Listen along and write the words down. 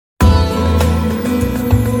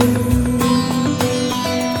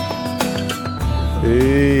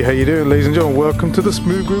how you doing, ladies and gentlemen? Welcome to the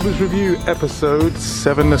Smooth Groovers Review, episode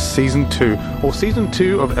 7 of season 2, or season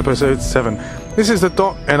 2 of episode 7. This is the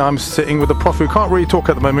Doc, and I'm sitting with the Prof, who can't really talk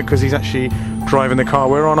at the moment because he's actually driving the car.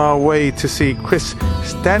 We're on our way to see Chris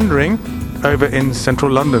Standring over in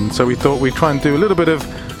central London, so we thought we'd try and do a little bit of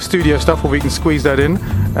studio stuff where we can squeeze that in,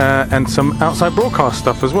 and some outside broadcast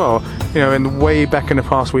stuff as well. You know, and way back in the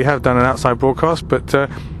past we have done an outside broadcast, but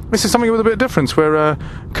this is something with a bit of difference. We're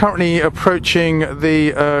currently approaching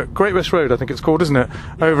the Great West Road, I think it's called, isn't it?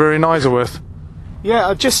 Over in Isleworth.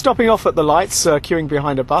 Yeah, just stopping off at the lights, queuing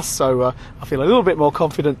behind a bus, so I feel a little bit more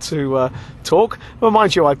confident to talk. Well,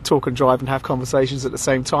 mind you, I talk and drive and have conversations at the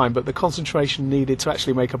same time, but the concentration needed to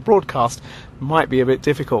actually make a broadcast might be a bit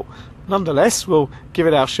difficult. Nonetheless, we'll give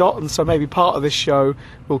it our shot, and so maybe part of this show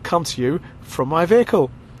will come to you from my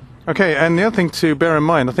vehicle. Okay, and the other thing to bear in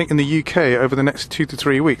mind, I think in the UK over the next 2 to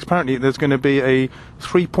 3 weeks, apparently there's going to be a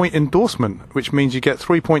 3-point endorsement, which means you get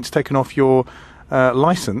 3 points taken off your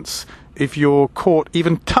license if you're caught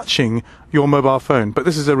even touching your mobile phone. But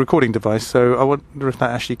this is a recording device, so I wonder if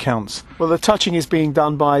that actually counts. Well, the touching is being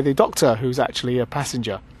done by the doctor, who's actually a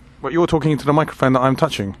passenger. But you're talking into the microphone that I'm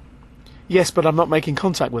touching. Yes, but I'm not making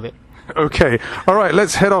contact with it. Okay, all right,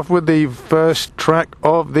 let's head off with the first track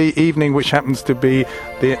of the evening, which happens to be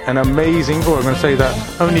an amazing, I'm going to say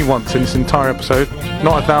that only once in this entire episode,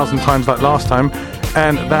 not 1,000 times like last time,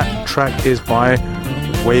 and that track is by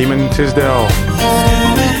Wayman Tisdale.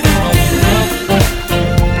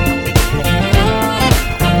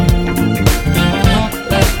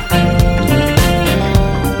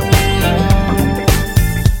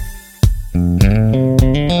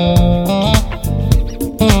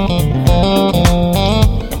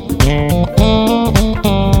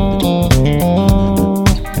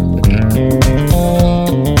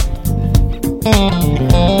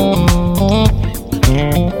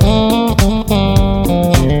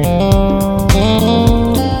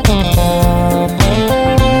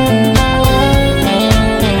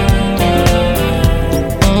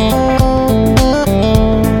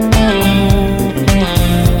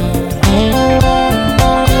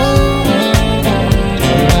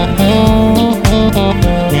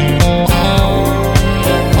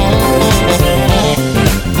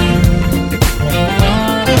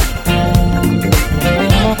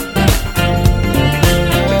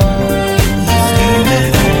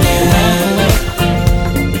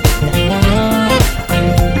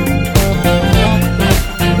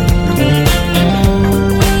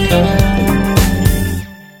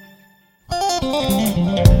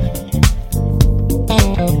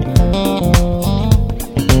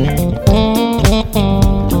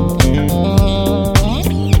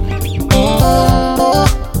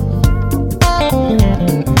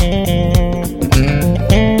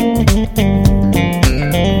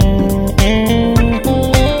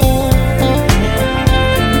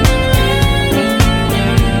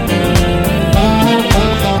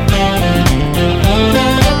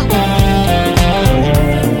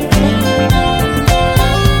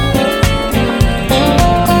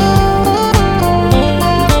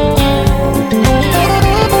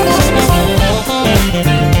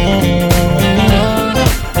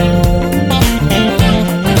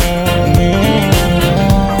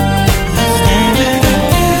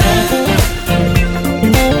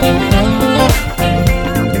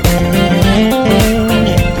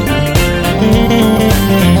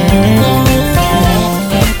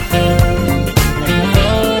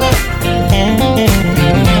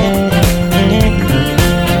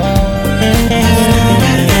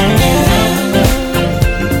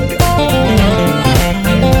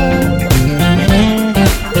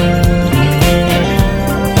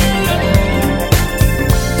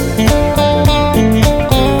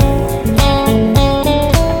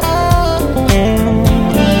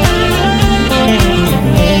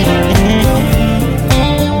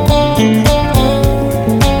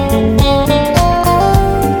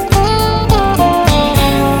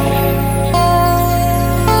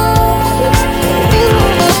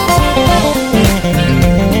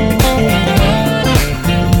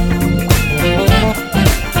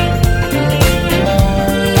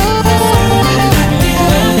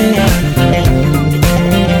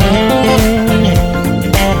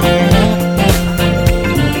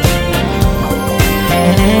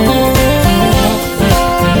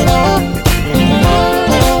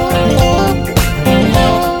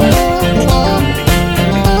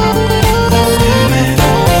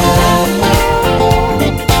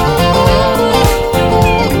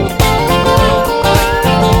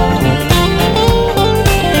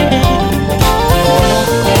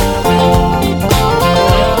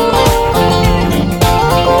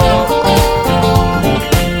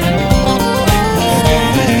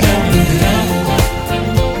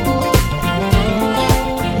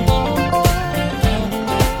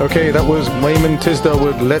 Okay, that was Wayman Tisdale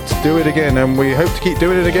with Let's Do It Again, and we hope to keep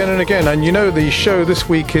doing it again and again. And you know, the show this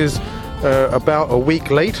week is about a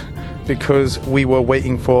week late because we were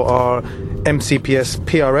waiting for our MCPS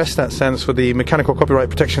PRS, that stands for the Mechanical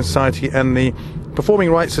Copyright Protection Society, and the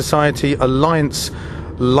Performing Rights Society Alliance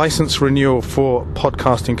license renewal for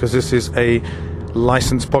podcasting, because this is a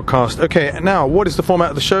licensed podcast. Okay, now what is the format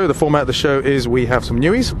of the show? The format of the show is we have some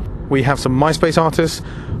newies, we have some MySpace artists,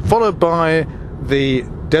 followed by the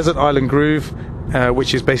Desert Island Groove,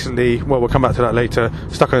 which is basically, well, we'll come back to that later,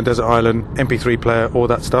 Stuck on a Desert Island, MP3 player, all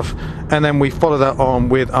that stuff. And then we follow that on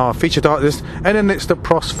with our featured artist, and then it's the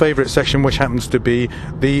Prof's favourite section, which happens to be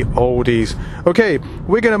the oldies. Okay,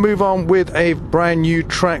 we're going to move on with a brand new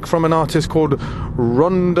track from an artist called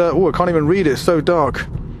Rhonda. Oh, I can't even read it, it's so dark.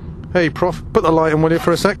 Hey, Prof, put the light on, will you,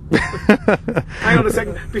 for a sec? Hang on a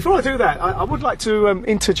second. Before I do that, I would like to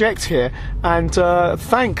interject here and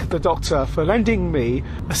thank the Doctor for lending me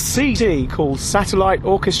a CD called Satellite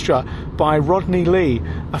Orchestra by Rodney Lee.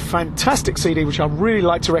 A fantastic CD which I really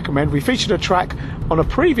like to recommend. We featured a track on a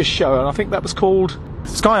previous show, and I think that was called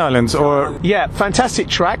Sky Islands, or... Yeah, fantastic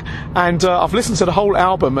track, and I've listened to the whole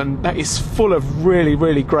album, and that is full of really,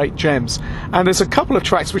 really great gems. And there's a couple of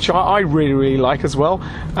tracks which I really, really like as well,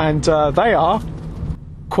 and they are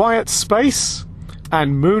Quiet Space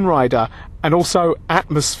and Moonrider, and also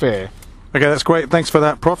Atmosphere. Okay, that's great. Thanks for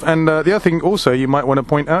that, Prof. And the other thing also you might want to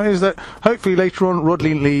point out is that hopefully later on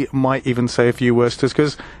Rodney Lee might even say a few words to us,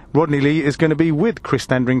 because Rodney Lee is going to be with Chris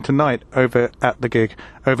Standring tonight over at the gig,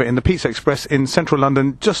 over in the Pizza Express in central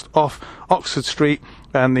London, just off Oxford Street,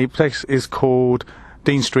 and the place is called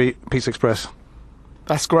Dean Street Pizza Express.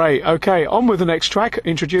 That's great. Okay, on with the next track.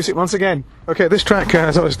 Introduce it once again. Okay, this track,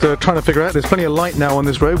 as I was trying to figure out, there's plenty of light now on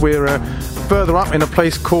this road. We're further up in a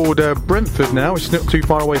place called Brentford now, which is not too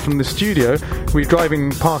far away from the studio. We're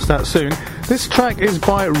driving past that soon. This track is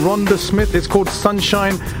by Rhonda Smith. It's called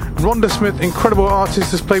Sunshine. Rhonda Smith, incredible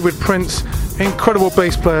artist, has played with Prince, incredible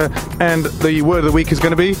bass player, and the word of the week is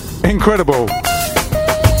going to be incredible.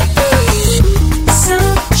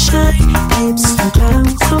 Sunshine keeps the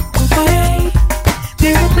clouds away.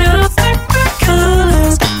 There are nothing but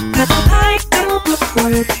colors that the light don't look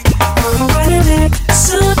worth. Already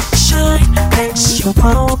sunshine makes you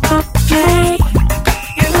wanna play.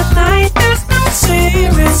 In the night there's no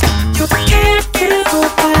serious, you can't get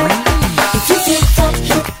away. If you think that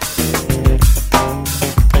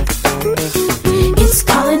it's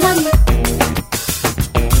calling on you,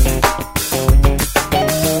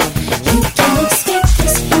 you can't escape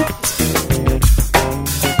this heat.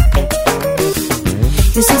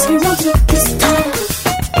 This is your road to this time.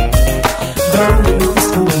 Burning on the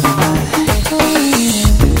stone.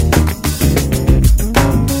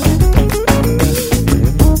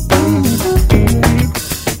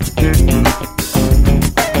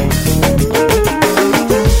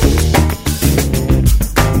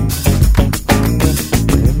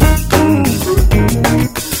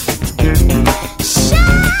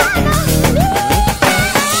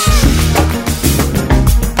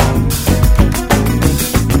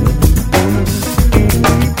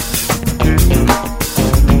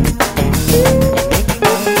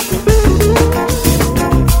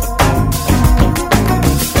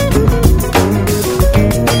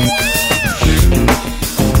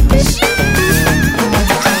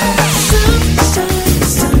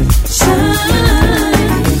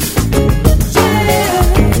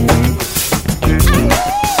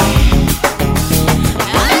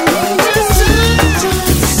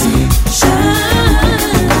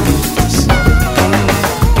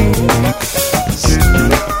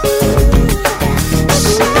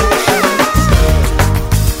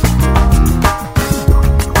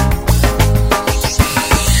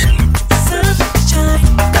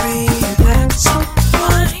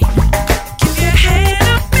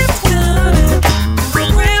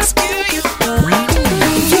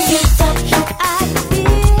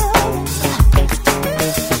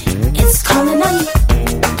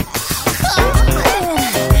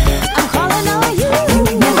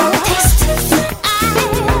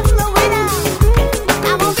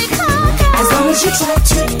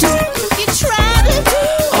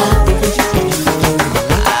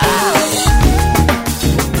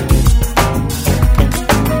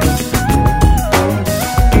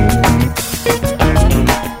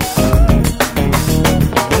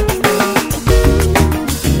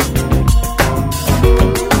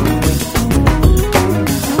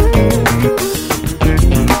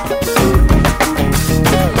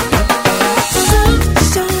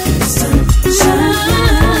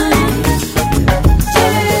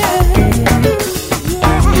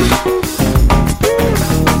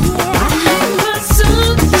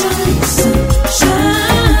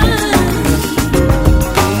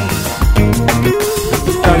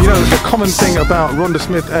 common thing about Rhonda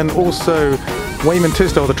Smith and also Wayman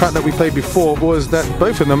Tisdale, the track that we played before, was that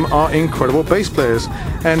both of them are incredible bass players.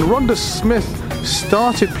 And Rhonda Smith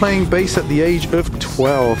started playing bass at the age of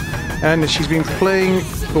 12, and she's been playing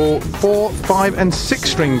for 4, 5 and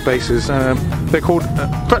 6 string basses. They're called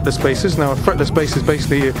fretless basses. Now a fretless bass is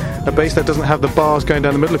basically a bass that doesn't have the bars going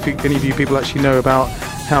down the middle, if any of you people actually know about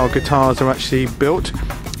how guitars are actually built.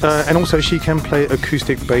 And also she can play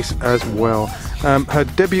acoustic bass as well. Her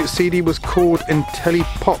debut CD was called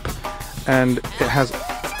IntelliPop, and it has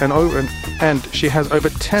and she has over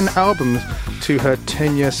 10 albums to her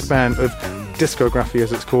 10-year span of discography,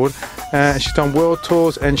 as it's called. She's done world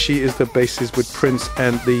tours, and she is the bassist with Prince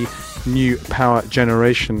and the New Power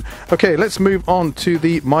Generation. Okay, let's move on to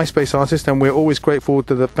the MySpace artist, and we're always grateful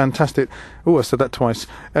to the fantastic... Oh, I said that twice.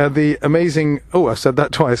 The amazing... Oh, I said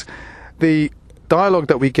that twice. The dialogue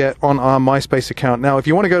that we get on our MySpace account. Now, if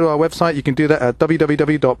you want to go to our website, you can do that at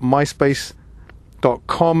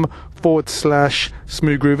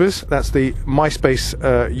www.myspace.com/smoothgroovers. That's the MySpace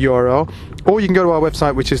URL. Or you can go to our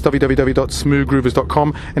website, which is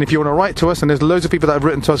www.smoothgroovers.com. And if you want to write to us, and there's loads of people that have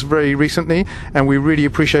written to us very recently, and we really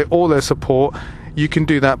appreciate all their support, you can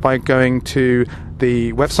do that by going to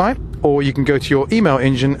the website, or you can go to your email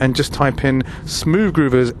engine and just type in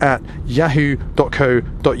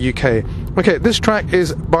smoothgroovers@yahoo.co.uk. Okay, this track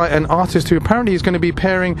is by an artist who apparently is going to be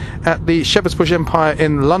appearing at the Shepherd's Bush Empire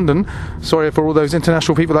in London. Sorry for all those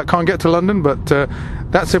international people that can't get to London, but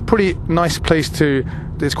that's a pretty nice place to...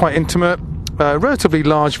 It's quite intimate. Relatively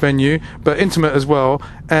large venue, but intimate as well.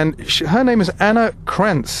 And her name is Anna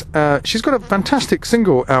Krantz. She's got a fantastic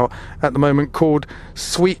single out at the moment called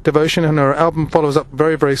Sweet Devotion, and her album follows up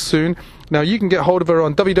very, very soon. Now, you can get hold of her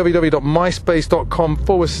on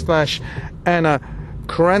www.myspace.com/Anna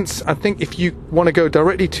Krantz. I think if you want to go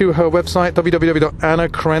directly to her website,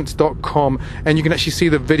 www.annakrantz.com, and you can actually see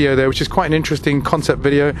the video there, which is quite an interesting concept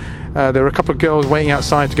video. There are a couple of girls waiting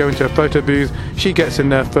outside to go into a photo booth. She gets in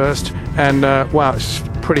there first, and wow, it's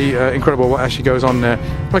pretty incredible what actually goes on there.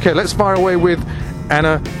 Okay, let's fire away with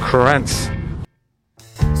Anna Krantz.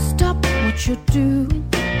 Stop what you're doing,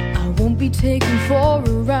 I won't be taken for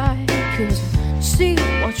a ride, 'cause see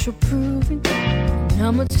what you're proving,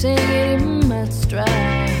 I'ma take it in my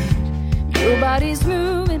stride. Your body's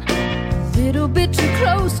moving a little bit too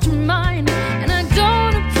close to mine, and I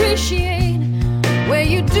don't appreciate where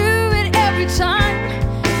you do it every time.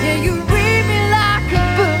 Yeah, you read me like a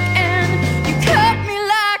book and you cut me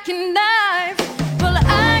like a knife. Well,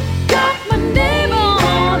 I got my name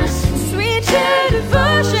on a sweet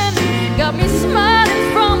devotion, got me smiling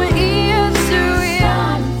from ear to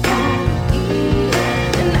ear,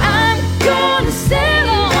 and I'm gonna say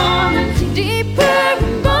deeper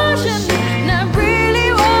emotion, and I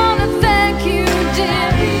really wanna thank you, dear.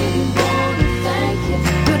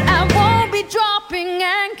 But I won't be dropping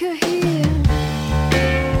anchor here.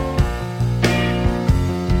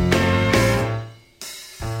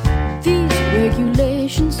 These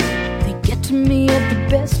regulations, they get to me at the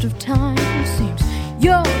best of times. Seems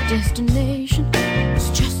your destination is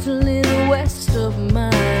just a little west of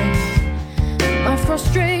mine. My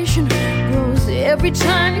frustration grows every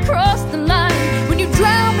time you cross the line. When you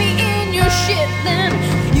drown me in your shit, then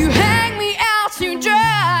you hang me out to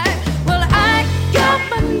dry. Well, I got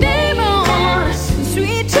my name on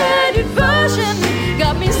sweet devotion,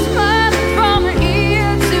 got me smiling from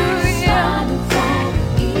ear to ear,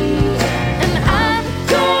 and I'm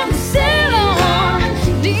gonna sail on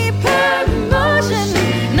deeper emotion,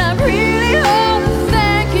 and I really hope to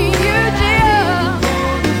thank you, dear,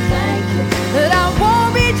 that I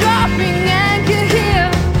won't be dropping anchor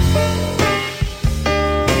here.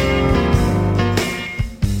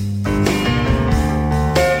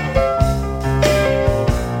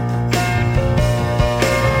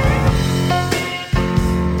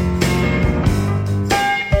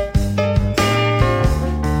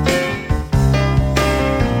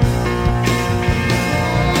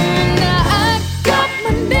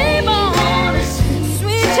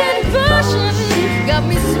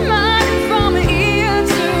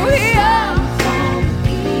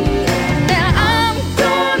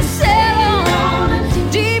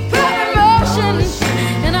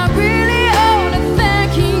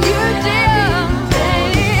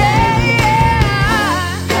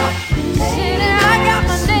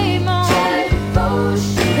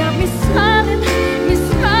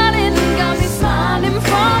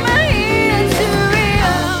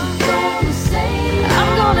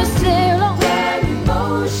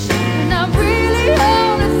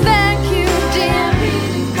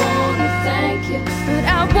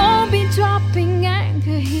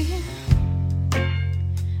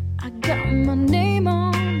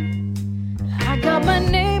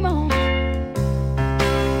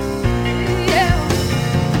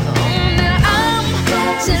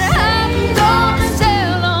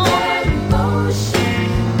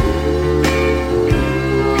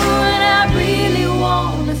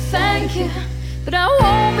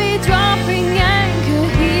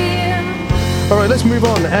 let's move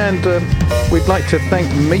on, and we'd like to thank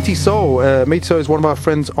Matey Soul. Matey Soul is one of our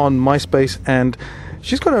friends on MySpace, and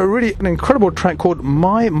she's got an incredible track called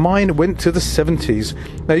My Mind Went to the 70s.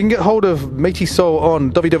 Now, you can get hold of Matey Soul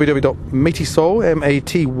on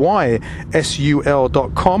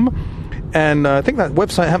www.mateysoul.com, and I think that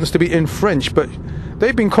website happens to be in French, but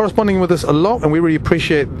they've been corresponding with us a lot, and we really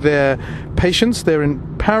appreciate their patience. They're in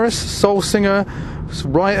Paris, soul singer,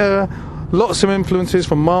 writer, lots of influences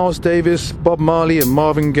from Miles Davis, Bob Marley and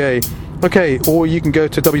Marvin Gaye. Okay, or you can go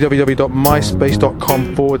to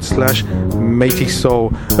www.myspace.com/Matey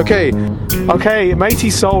Soul. Okay, Matey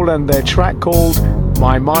Soul and their track called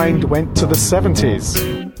My Mind Went to the 70s.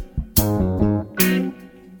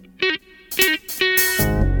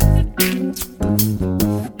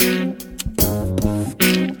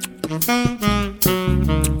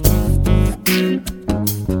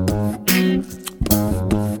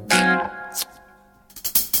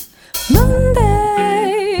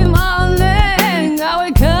 Monday morning, I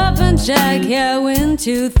wake up and check, yeah, in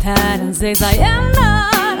 2006. I am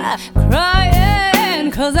not crying,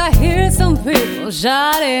 cause I hear some people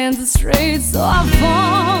shouting in the streets. So I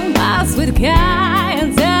phone my sweet guy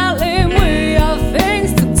and tell him we have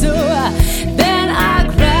things to do. Then I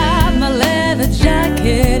grab my leather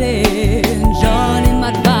jacket and join in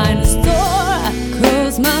my diner store.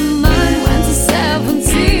 Cause my mind went to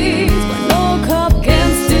 70s, when no cop can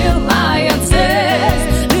steal my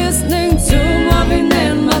attention. Listening to Marvin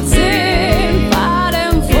and Martin,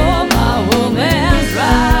 fighting for my woman's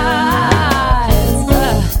rights.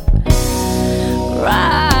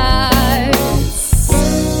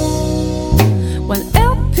 When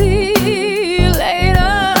LP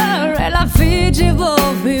later, Ella Fiji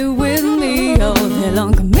will be with me all day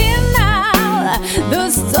long. Come in now, the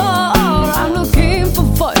store. I'm looking for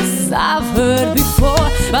voices I've heard before.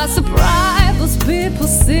 By surprise, those people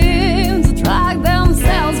seem to drag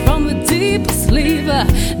themselves from a deeper sleep.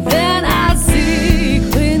 Then I see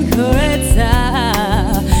Queen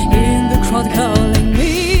Coretta in the crowd calling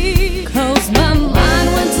me. Cause my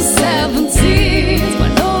mind went to 70s,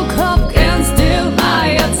 when no cop can steal my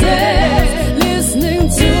attention. Listening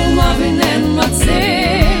to Marvin and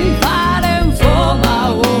Martin, fighting for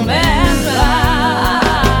my woman's rights.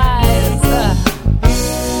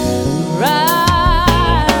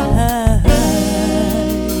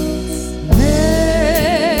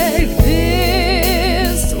 Make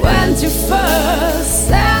this 21st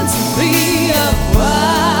century a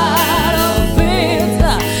part of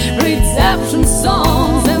it. Redemption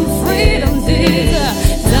songs and freedom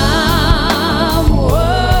deeds. Time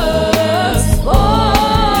works for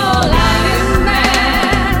lying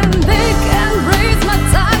men. They can raise my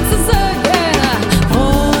taxes again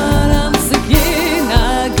for what I'm seeking, I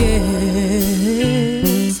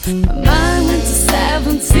guess. My mind went to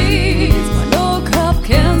 70s, when no cop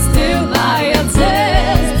can steal my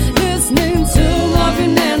attention. Listening to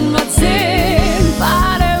Marvin and Martin,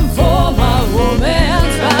 fighting for my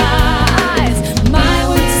woman's rights. Mine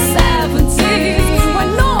went to 70s, when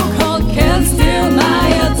no cop can steal my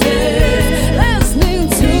attention. Listening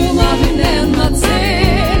to Marvin and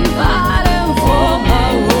Martin, fighting for my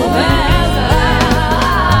woman's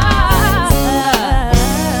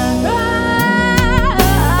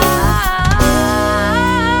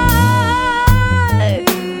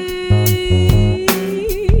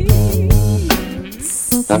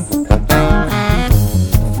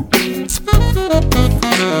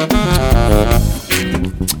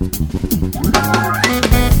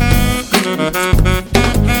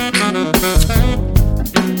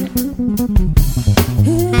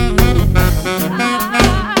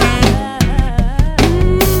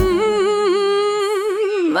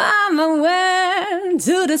Mama went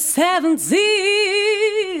to the 70s,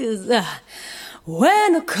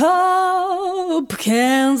 when a cop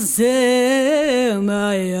can steal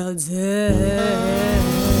my attention.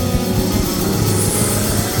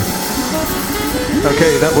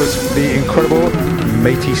 okay, that was the incredible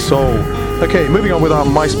Matey Soul. Okay, moving on with our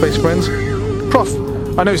MySpace friends. Prof,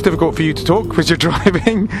 I know it's difficult for you to talk because you're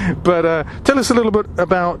driving, but tell us a little bit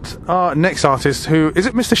about our next artist, who, is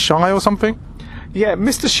it Mr. Shy or something? Yeah,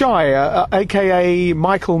 Mr. Shy, aka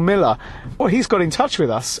Michael Miller. Well, he's got in touch with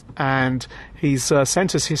us and he's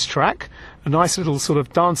sent us his track, a nice little sort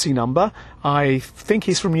of dancey number. I think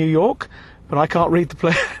he's from New York, but I can't read the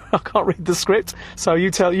play. I can't read the script. So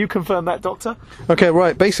you confirm that, Doctor? Okay,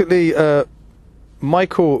 right. Basically,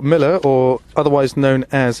 Michael Miller, or otherwise known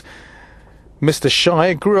as Mr.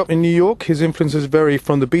 Shy, grew up in New York. His influences vary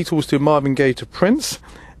from the Beatles to Marvin Gaye to Prince,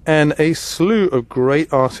 and a slew of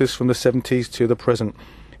great artists from the 70s to the present.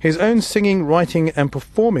 His own singing, writing and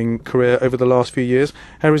performing career over the last few years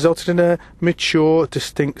has resulted in a mature,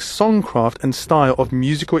 distinct songcraft and style of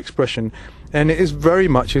musical expression, and it is very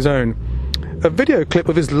much his own. A video clip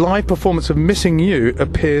of his live performance of Missing You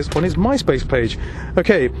appears on his MySpace page.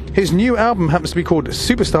 Okay, his new album happens to be called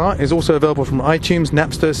Superstar, is also available from iTunes,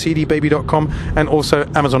 Napster, CDBaby.com and also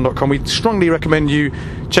Amazon.com. We strongly recommend you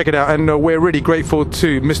check it out, and we're really grateful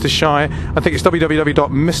to Mr. Shy. I think it's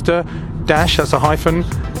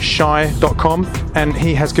www.mr-shy.com, and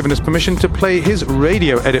he has given us permission to play his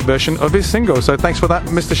radio edit version of his single. So thanks for that,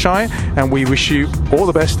 Mr. Shy, and we wish you all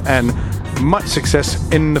the best and much success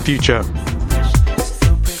in the future.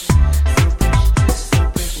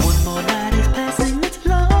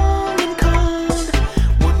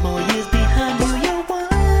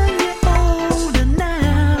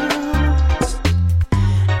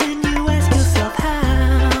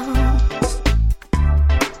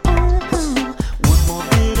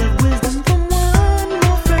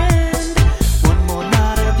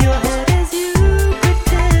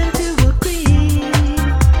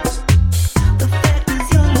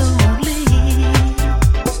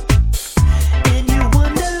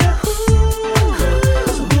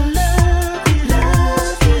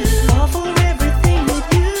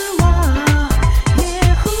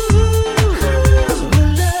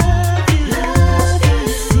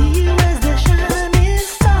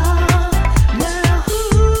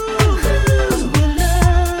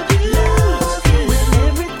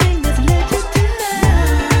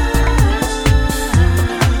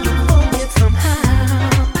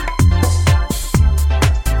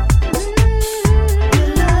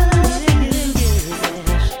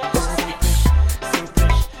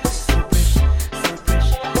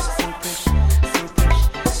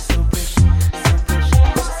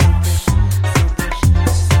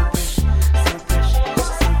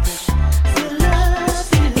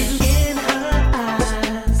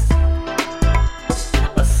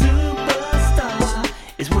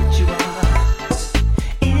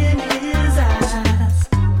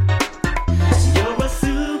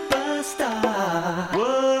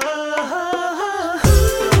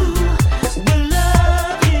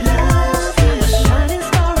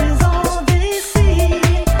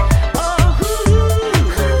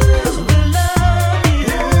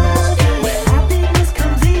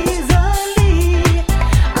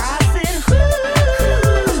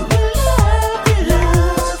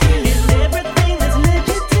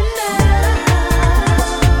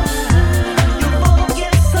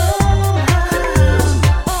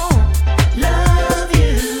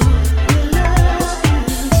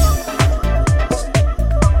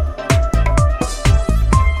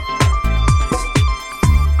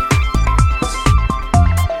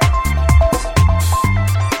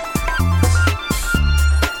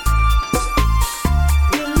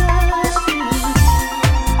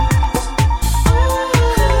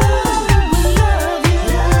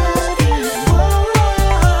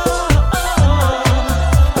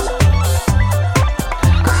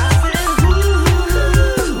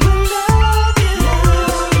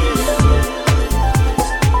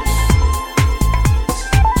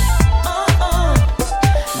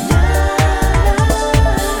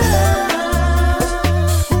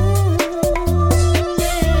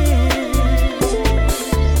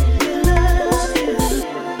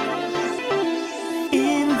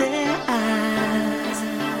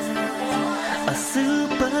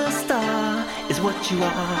 you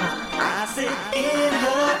are. I said in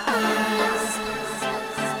her eyes,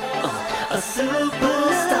 a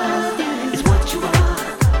superstar is what you are.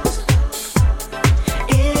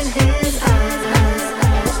 In his eyes,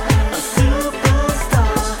 a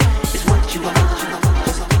superstar is what you are.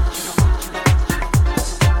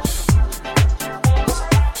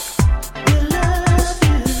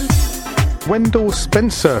 Wendell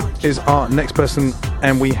Spencer is our next person,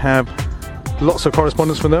 and we have lots of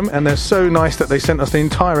correspondence from them, and they're so nice that they sent us the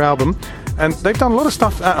entire album, and they've done a lot of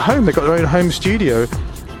stuff at home. They've got their own home studio.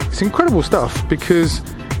 It's incredible stuff because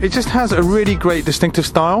it just has a really great distinctive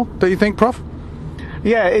style, don't you think, Prof?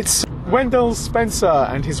 Yeah, it's Wendell Spencer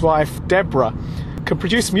and his wife Deborah can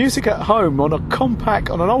produce music at home on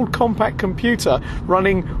an old compact computer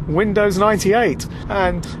running Windows 98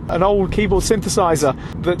 and an old keyboard synthesizer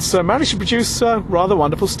that's managed to produce rather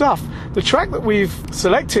wonderful stuff. The track that we've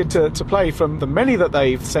selected to play from the many that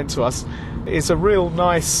they've sent to us is a real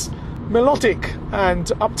nice melodic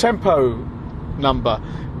and up-tempo number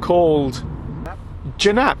called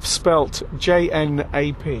Janap, spelt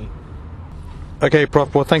J-N-A-P. Okay,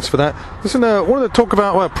 Prof. Well, thanks for that. Listen, I wanted to talk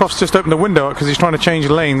about. Well, Prof's just opened the window because he's trying to change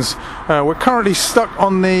lanes. We're currently stuck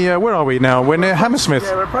on the. Where are we now? We're near Hammersmith.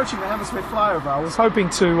 Yeah, we're approaching the Hammersmith flyover. I was hoping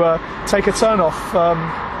to take a turn off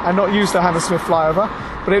and not use the Hammersmith flyover,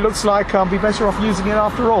 but it looks like I'll be better off using it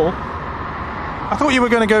after all. I thought you were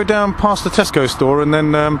going to go down past the Tesco store and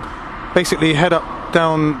then basically head up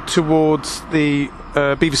down towards the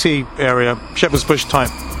BBC area, Shepherd's Bush type,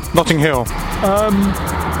 Notting Hill.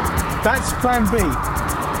 That's plan B,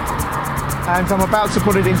 and I'm about to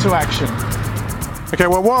put it into action. Okay,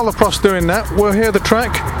 well, while the Prof's doing that, we'll hear the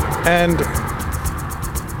track, and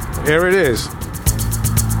here it is.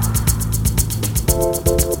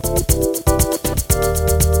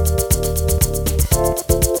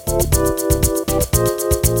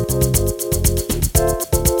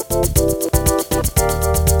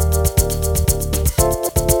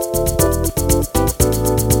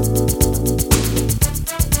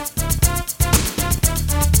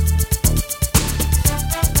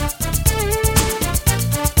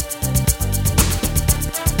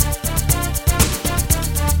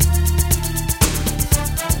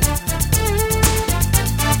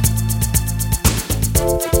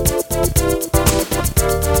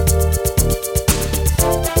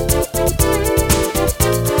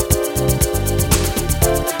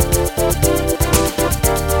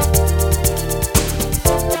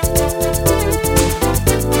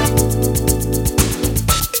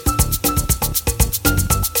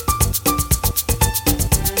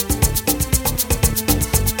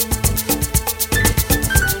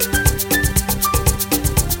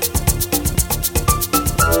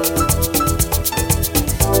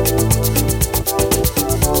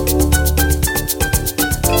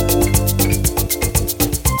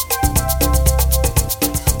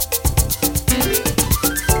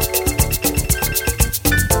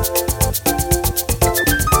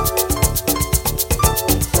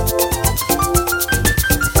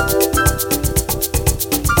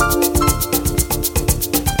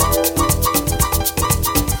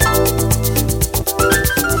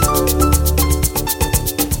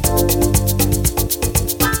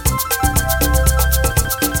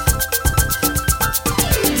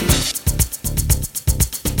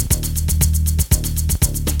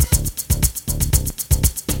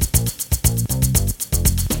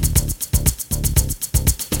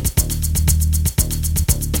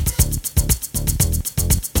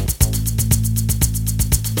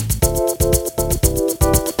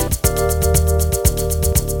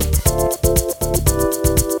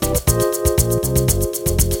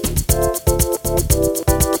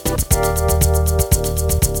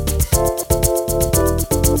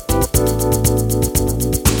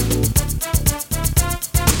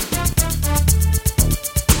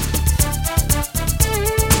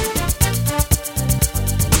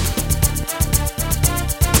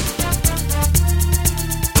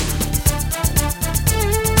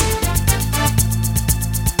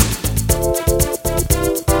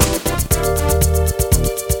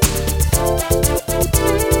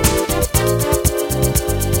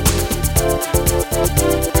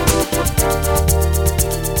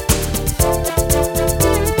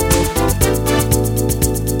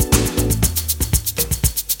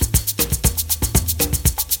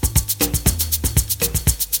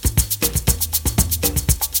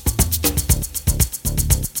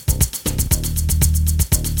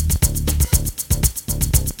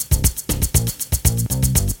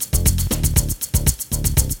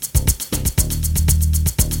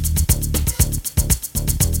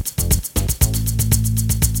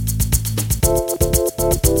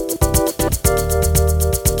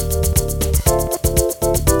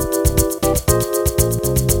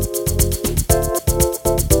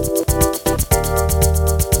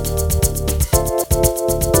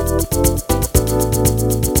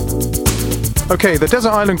 Okay, the Desert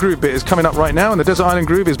Island Groove bit is coming up right now, and the Desert Island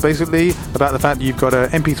Groove is basically about the fact that you've got an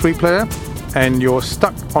MP3 player and you're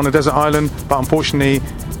stuck on a desert island, but unfortunately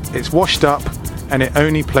it's washed up and it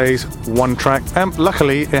only plays one track, and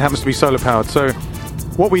luckily it happens to be solar powered. So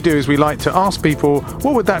what we do is we like to ask people,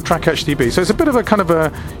 what would that track actually be? So it's a bit of a kind of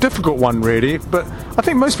a difficult one really, but I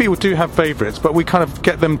think most people do have favourites, but we kind of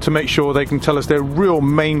get them to make sure they can tell us their real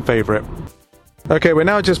main favourite. Okay, we're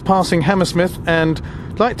now just passing Hammersmith, and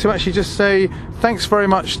I'd like to actually just say thanks very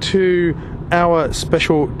much to our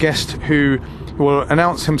special guest who will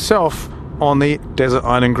announce himself on the Desert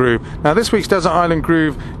Island Groove. Now this week's Desert Island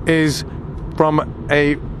Groove is from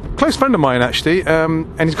a close friend of mine actually,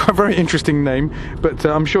 and he's got a very interesting name, but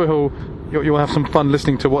I'm sure you'll have some fun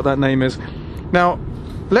listening to what that name is. Now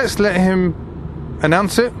let's let him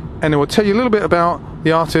announce it, and it will tell you a little bit about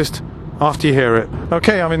the artist after you hear it.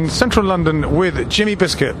 Okay, I'm in central London with Jimmy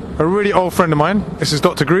Biscuit, a really old friend of mine. This is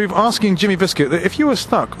Dr. Groove, asking Jimmy Biscuit that if you were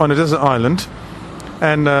stuck on a desert island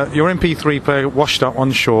and your MP3 player washed up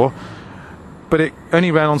on shore, but it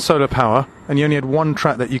only ran on solar power and you only had one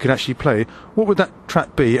track that you could actually play, what would that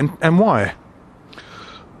track be and why?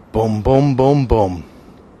 Boom, boom, boom, boom.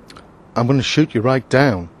 I'm going to shoot you right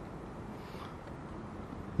down.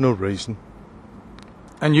 No reason.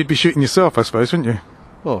 And you'd be shooting yourself, I suppose, wouldn't you?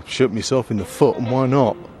 Well, shoot myself in the foot, and why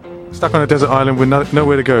not? Stuck on a desert island with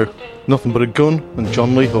nowhere to go. Nothing but a gun and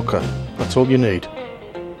John Lee Hooker. That's all you need.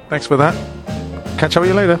 Thanks for that. Catch up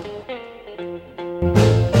with you later.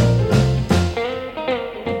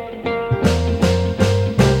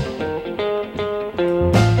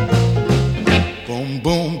 Boom,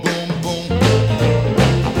 boom, boom, boom.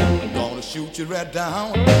 Gonna shoot you right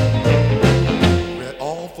down, right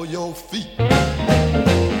off of your feet.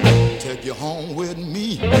 Take you home with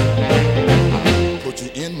me, put you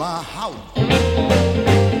in my house. Boom,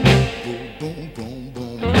 boom, boom,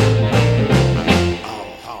 boom. Ow,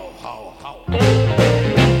 how, how, how.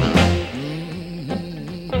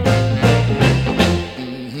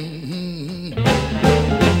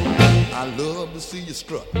 I love to see you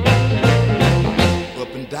strut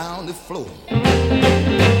up and down the floor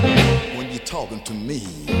when you're talking to me.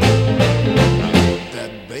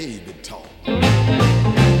 That baby talk,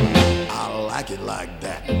 I like it like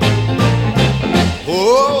that.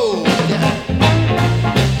 Oh, yeah.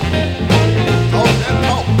 Talk that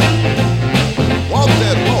talk, walk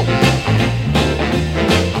that walk.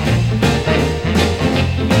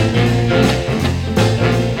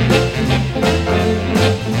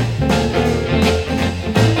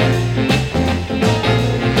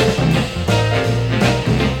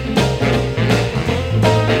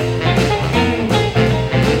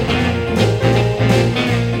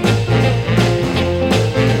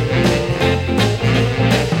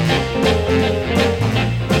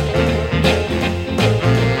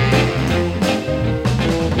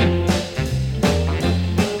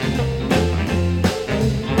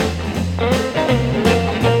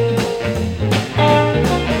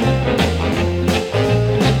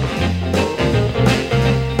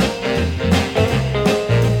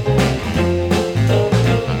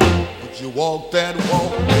 Walk that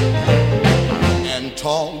walk and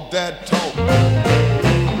talk that talk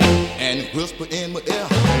and whisper in my ear.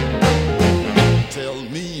 Tell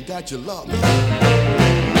me that you love me.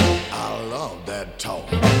 I love that talk.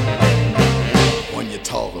 When you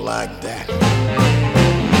talk like that,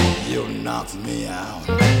 you knock me out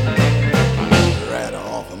right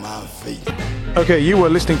off of my feet. Okay, you were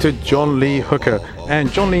listening to John Lee Hooker, and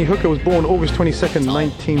John Lee Hooker was born August 22nd,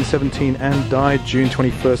 1917 and died June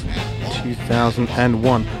 21st,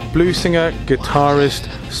 2001. Blues singer, guitarist,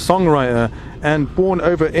 songwriter, and born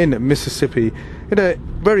over in Mississippi. He had a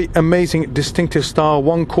very amazing, distinctive style,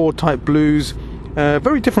 one-chord type blues,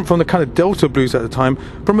 very different from the kind of Delta blues at the time.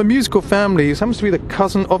 From a musical family, he happens to be the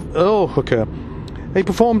cousin of Earl Hooker. He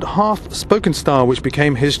performed half-spoken style, which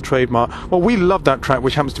became his trademark. Well, we love that track,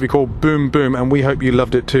 which happens to be called Boom Boom, and we hope you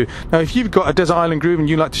loved it too. Now, if you've got a Desert Island Groove and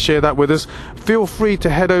you'd like to share that with us, feel free to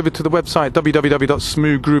head over to the website,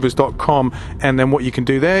 www.smoothgroovers.com, and then what you can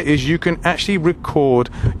do there is you can actually record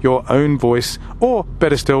your own voice, or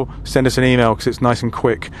better still, send us an email, because it's nice and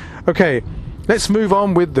quick. Okay, let's move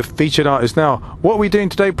on with the featured artist now. What are we doing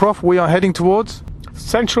today, Prof? We are heading towards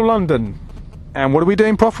Central London. And what are we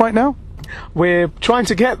doing, Prof, right now? We're trying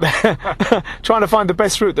to get there, trying to find the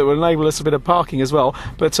best route that will enable us a bit of parking as well.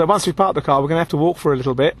 But once we park the car, we're going to have to walk for a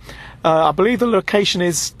little bit. I believe the location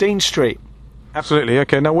is Dean Street. Absolutely.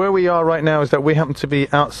 Okay, now where we are right now is that we happen to be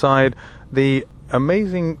outside the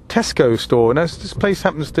amazing Tesco store. Now, this place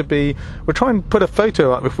happens to be, we'll try and put a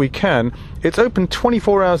photo up if we can. It's open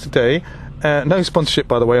 24 hours a day. No sponsorship,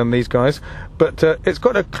 by the way, on these guys, but it's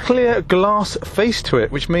got a clear glass face to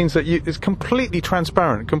it, which means that it's completely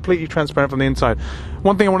transparent from the inside.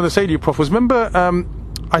 One thing I wanted to say to you, Prof, was remember,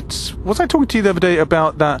 was I talking to you the other day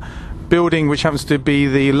about that building which happens to be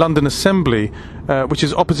the London Assembly, which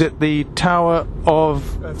is opposite the Tower of...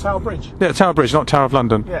 Tower Bridge. Yeah, Tower Bridge, not Tower of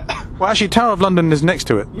London. Yeah. Well, actually, Tower of London is next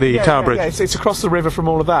to it, the Tower Bridge. Yeah, it's across the river from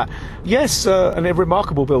all of that. Yes, a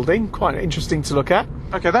remarkable building, quite interesting to look at.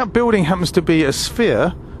 Okay, that building happens to be a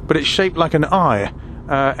sphere, but it's shaped like an eye,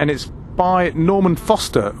 and it's by Norman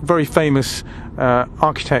Foster, very famous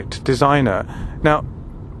architect, designer. Now,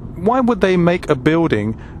 why would they make a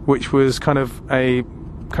building which was kind of a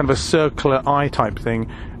circular eye type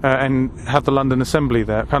thing, and have the London Assembly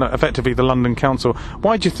there, kind of effectively the London Council?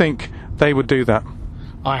 Why do you think they would do that?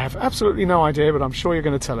 I have absolutely no idea, but I'm sure you're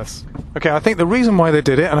going to tell us. Okay, I think the reason why they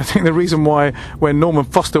did it, and I think the reason why when Norman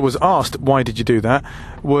Foster was asked why did you do that,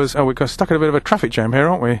 was we got stuck in a bit of a traffic jam here,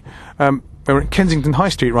 aren't we? We're at Kensington High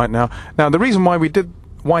Street right now. Now the reason why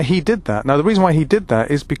he did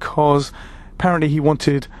that is because apparently he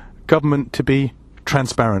wanted government to be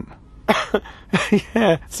transparent.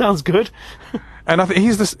 Yeah, sounds good. And I think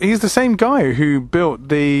he's the same guy who built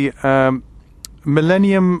the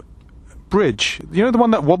Millennium Bridge. You know, the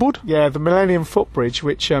one that wobbled? Yeah, the Millennium Footbridge,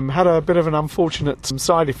 which had a bit of an unfortunate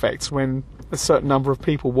side effect when a certain number of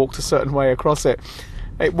people walked a certain way across it.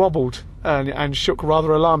 It wobbled and shook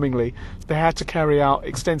rather alarmingly. They had to carry out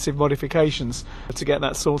extensive modifications to get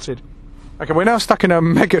that sorted. Okay, we're now stuck in a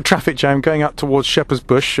mega traffic jam going up towards Shepherd's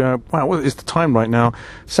Bush. Wow, what is the time right now?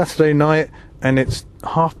 Saturday night, and it's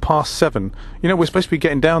 7:30. You know, we're supposed to be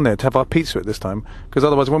getting down there to have our pizza at this time, because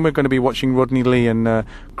otherwise when we're going to be watching Rodney Lee and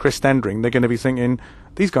Chris Standring, they're going to be thinking,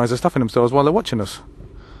 these guys are stuffing themselves while they're watching us.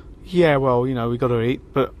 Yeah, well, you know, we've got to eat,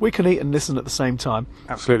 but we can eat and listen at the same time.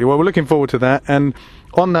 Absolutely. Well, we're looking forward to that. And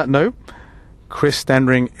on that note, Chris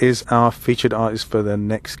Standring is our featured artist for the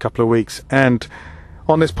next couple of weeks. And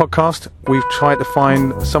on this podcast, we've tried to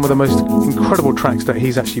find some of the most incredible tracks that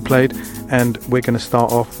he's actually played. And we're going to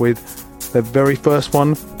start off with the very first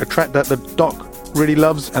one, a track that the Doc really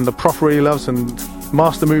loves and the Prof really loves and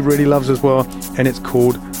Master Move really loves as well. And it's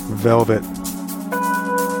called Velvet.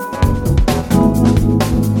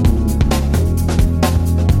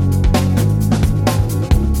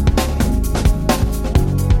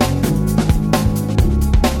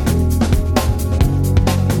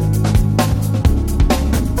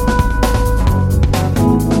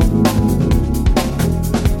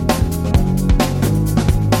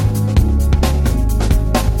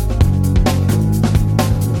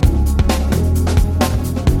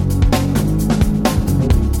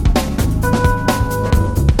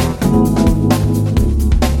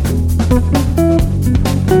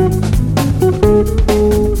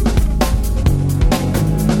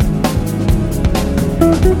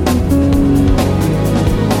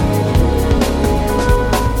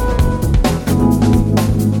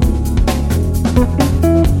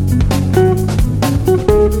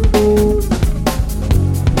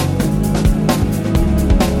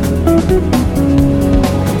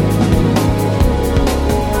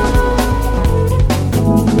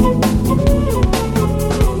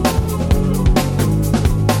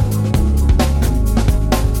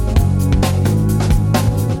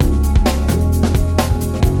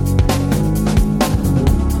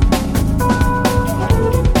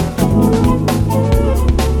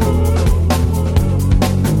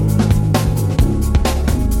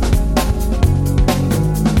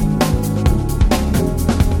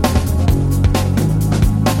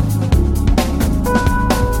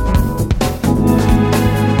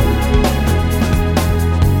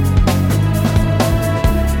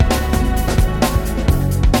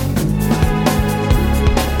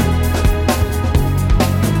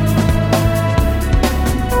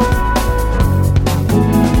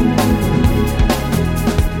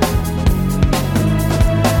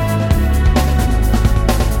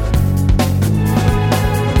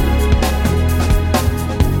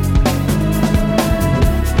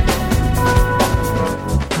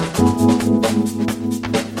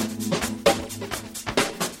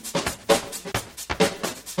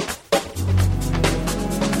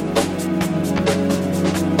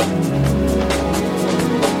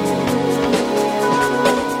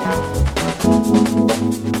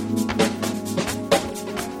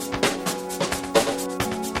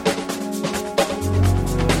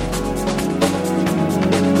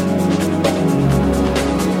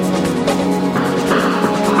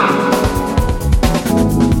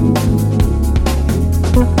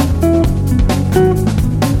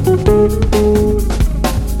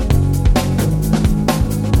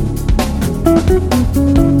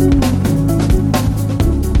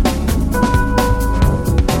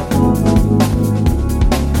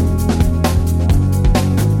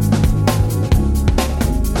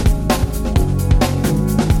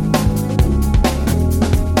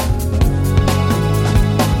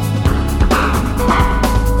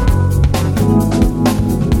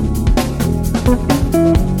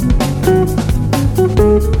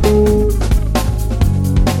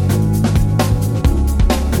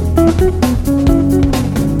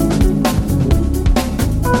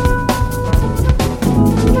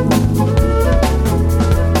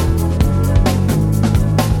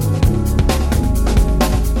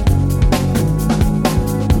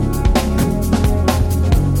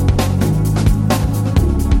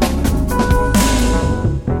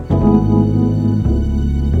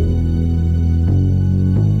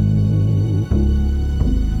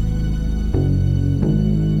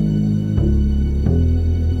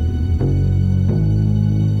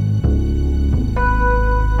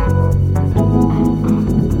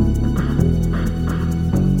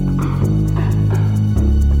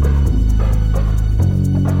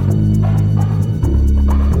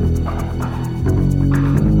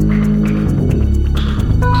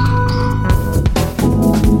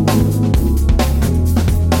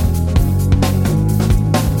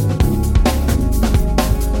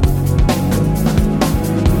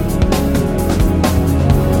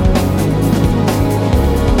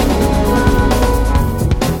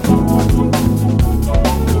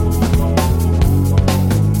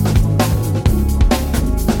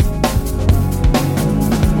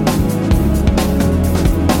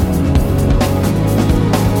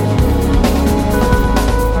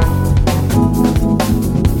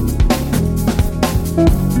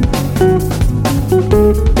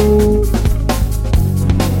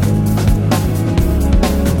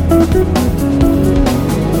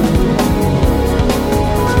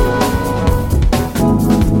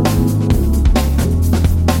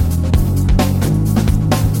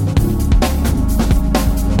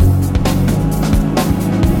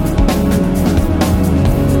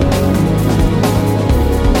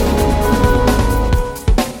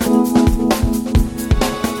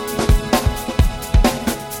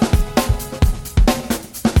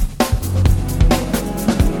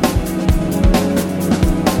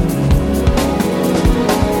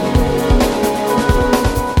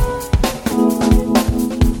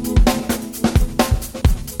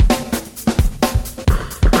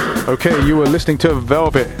 Okay, you were listening to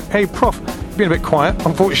Velvet. Hey, Prof, you've been a bit quiet.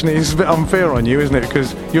 Unfortunately, it's a bit unfair on you, isn't it?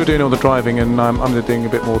 Because you're doing all the driving and I'm doing a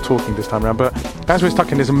bit more talking this time around. But as we're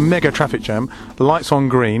stuck in this mega traffic jam, the light's on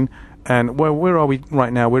green, and where are we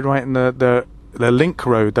right now? We're right in the link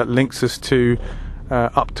road that links us to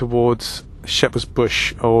up towards Shepherd's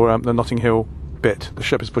Bush or the Notting Hill bit, the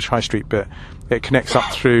Shepherd's Bush High Street bit. It connects up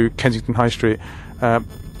through Kensington High Street.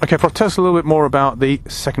 Okay, Prof, tell us a little bit more about the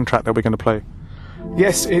second track that we're going to play.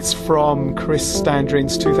 Yes, it's from Chris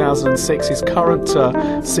Standring's 2006, his current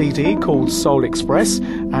CD called Soul Express,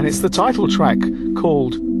 and it's the title track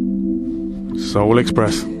called Soul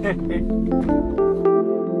Express. I've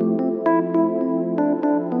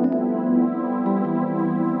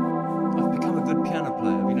become a good piano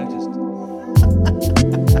player, have you noticed?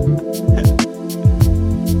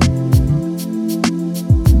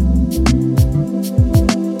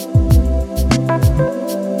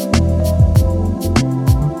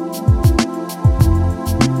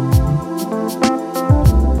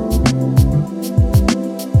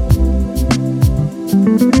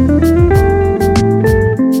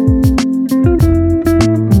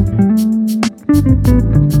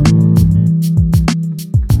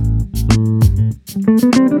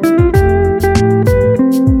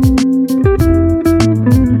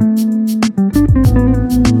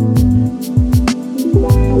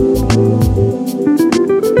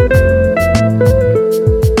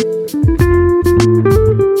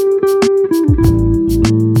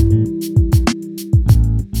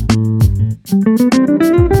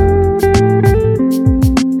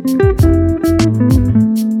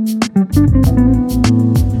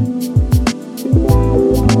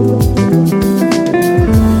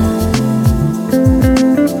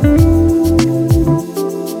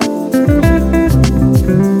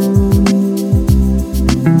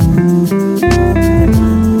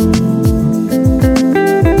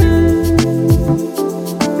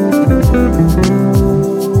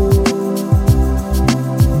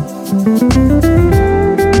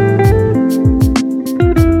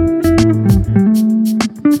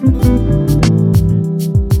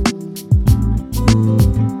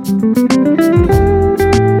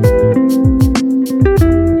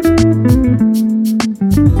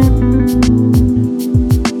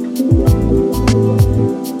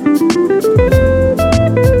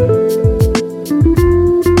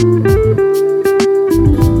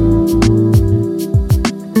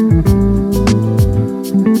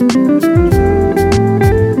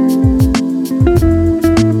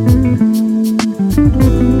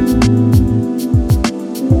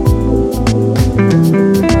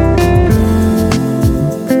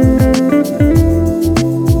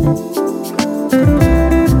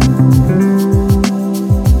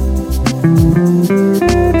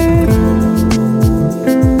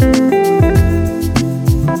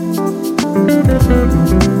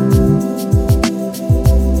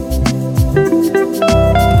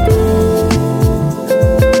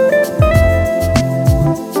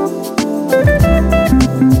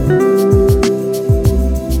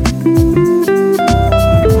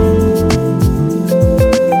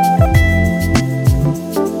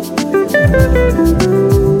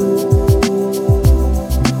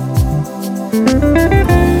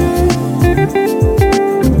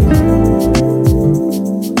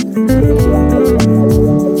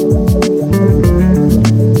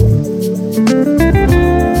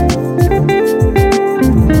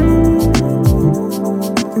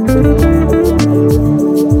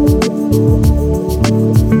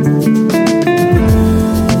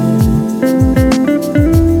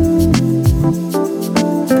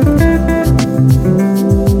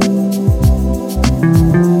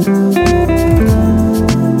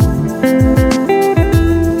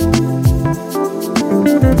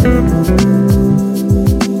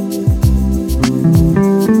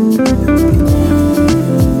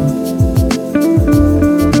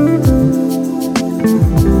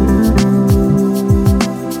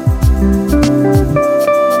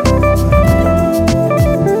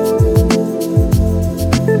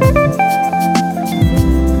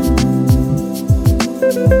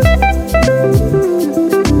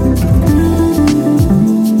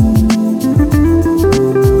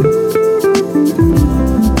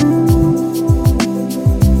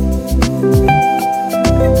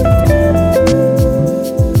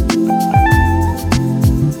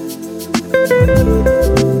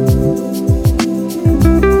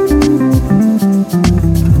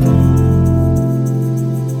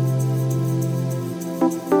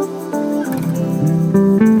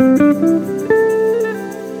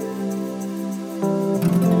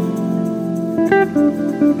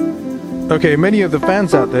 Okay, many of the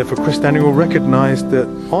fans out there for Chris Standring will recognise that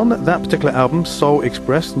on that particular album, Soul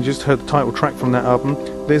Express, and you just heard the title track from that album,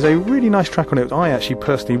 there's a really nice track on it I actually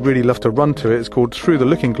personally really love to run to it. It's called Through the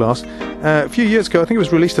Looking Glass. A few years ago, I think it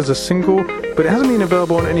was released as a single, but it hasn't been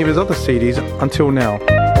available on any of his other CDs until now.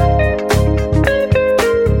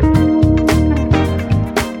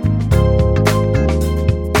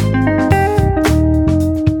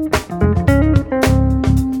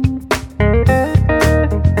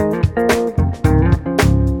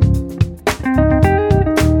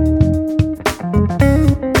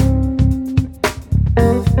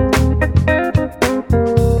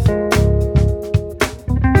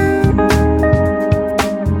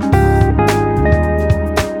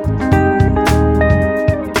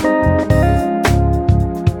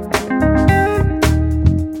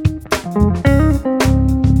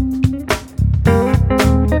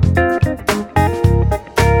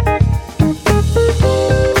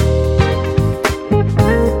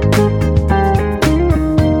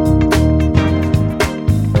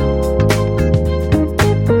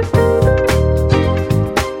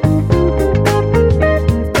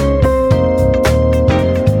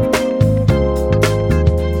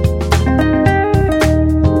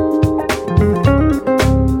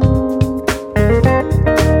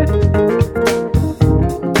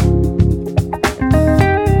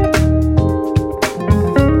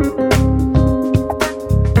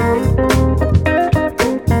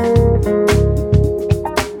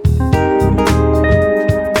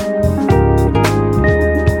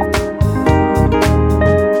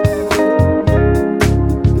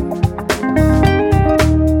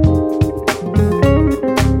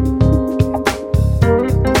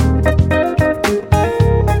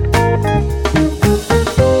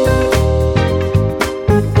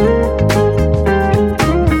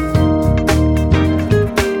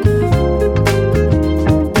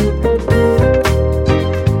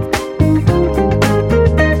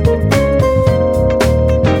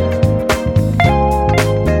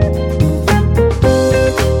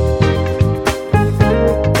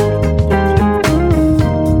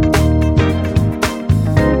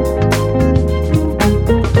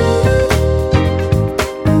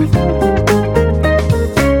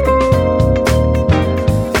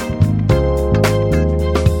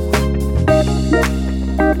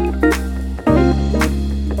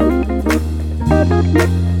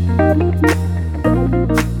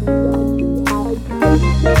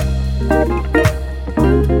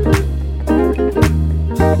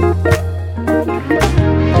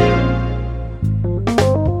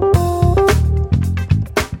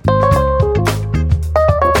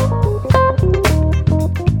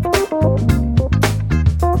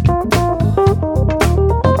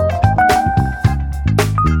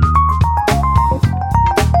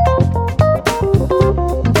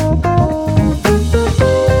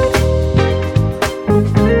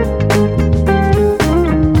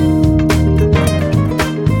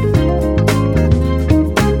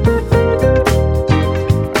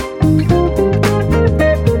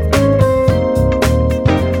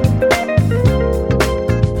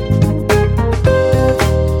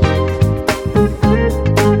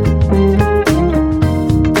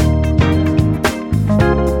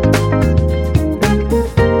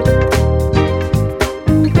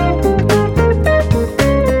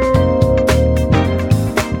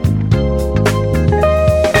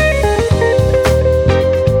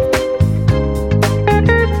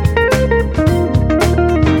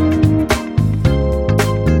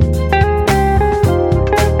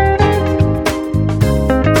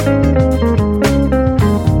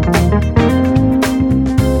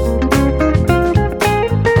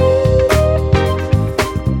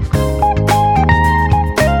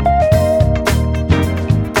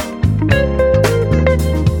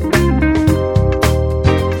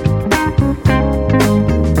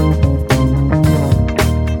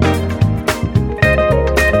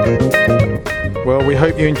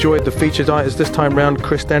 hope you enjoyed the featured artist this time round,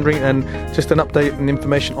 Chris Standring, and just an update and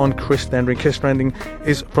information on Chris Standring. Chris Standring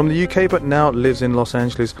is from the UK but now lives in Los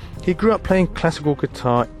Angeles. He grew up playing classical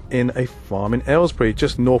guitar in a farm in Aylesbury,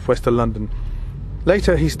 just northwest of London.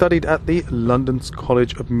 Later he studied at the London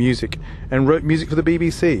College of Music and wrote music for the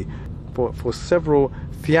BBC for several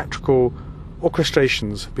theatrical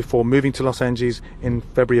orchestrations before moving to Los Angeles in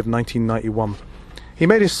February of 1991. He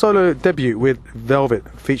made his solo debut with Velvet,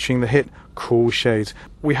 featuring the hit Cool Shades.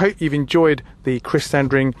 We hope you've enjoyed the Chris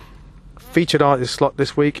Standring featured artist slot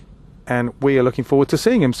this week, and we are looking forward to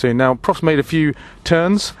seeing him soon. Now, Prof's made a few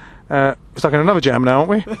turns. It's like in another jam now, aren't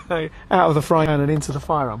we? Out of the frying pan and into the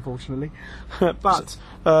fire, unfortunately. But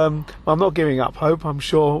I'm not giving up hope. I'm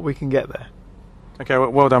sure we can get there. Okay,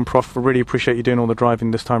 well done, Prof. I really appreciate you doing all the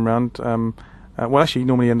driving this time round. Well, actually, you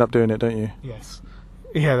normally end up doing it, don't you? Yes.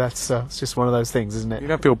 Yeah, that's it's just one of those things, isn't it? You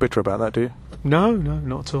don't feel bitter about that, do you? No,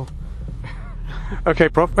 not at all. Okay,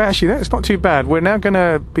 Prof. Well, actually, that's not too bad. We're now going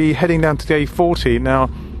to be heading down to the A40.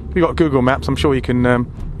 Now, we've got Google Maps. I'm sure you can,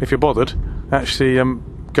 if you're bothered, actually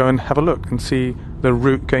go and have a look and see the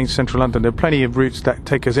route going to central London. There are plenty of routes that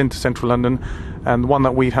take us into central London, and the one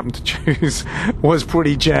that we happened to choose was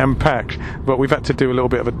pretty jam-packed, but we've had to do a little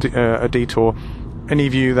bit of a detour. Any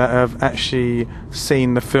of you that have actually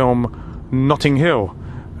seen the film Notting Hill,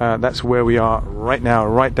 that's where we are right now,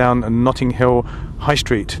 right down Notting Hill High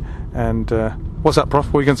Street. And what's that, Prof?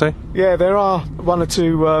 What are you going to say? Yeah, there are one or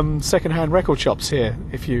two second-hand record shops here.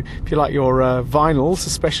 If you like your vinyls,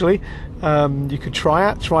 especially, you could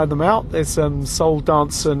try them out. There's Soul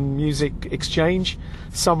Dance and Music Exchange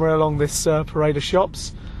somewhere along this parade of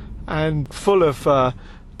shops, and full of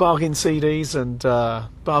bargain CDs and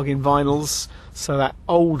bargain vinyls. So that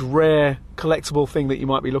old, rare, collectible thing that you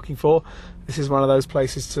might be looking for, this is one of those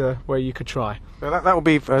places where you could try. Well, that will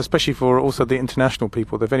be especially for also the international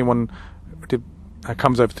people. If anyone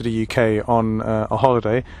comes over to the UK on a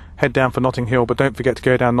holiday, head down for Notting Hill, but don't forget to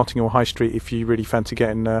go down Notting Hill High Street if you really fancy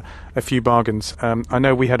getting a few bargains. I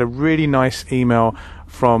know we had a really nice email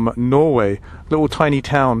from Norway, little tiny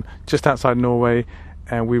town just outside Norway,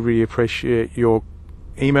 and we really appreciate your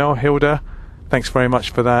email, Hilda. Thanks very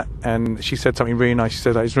much for that. And she said something really nice. She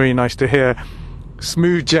said that it's really nice to hear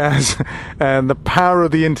smooth jazz and the power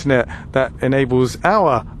of the internet that enables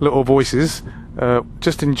our little voices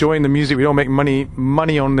just enjoying the music. We don't make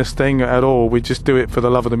money on this thing at all. We just do it for the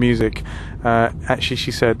love of the music. Actually,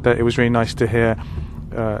 she said that it was really nice to hear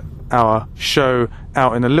our show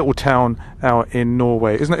out in a little town out in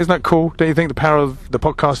Norway. Isn't that cool? Don't you think, the power of the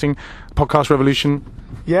podcast revolution?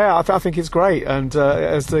 Yeah, I think it's great, and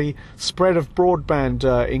as the spread of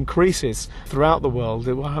broadband increases throughout the world,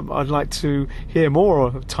 I'd like to hear more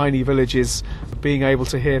of tiny villages being able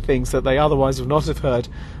to hear things that they otherwise would not have heard,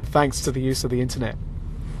 thanks to the use of the internet.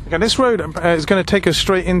 Okay, this road is going to take us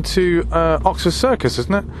straight into Oxford Circus,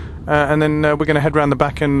 isn't it? And then we're going to head round the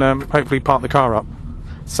back and hopefully park the car up.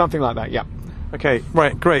 Something like that, yeah. Okay,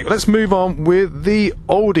 right, great. Let's move on with the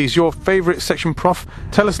oldies. Your favourite section, Prof.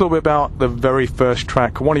 Tell us a little bit about the very first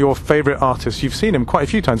track. One of your favourite artists. You've seen him quite a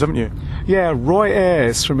few times, haven't you? Yeah, Roy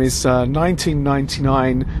Ayers from his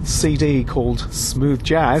 1999 CD called Smooth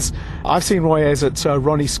Jazz. I've seen Roy Ayers at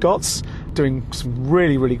Ronnie Scott's doing some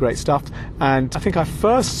really, really great stuff. And I think I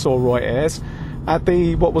first saw Roy Ayers at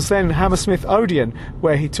what was then Hammersmith Odeon,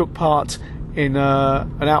 where he took part in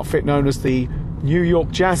an outfit known as the New York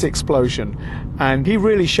Jazz Explosion, and he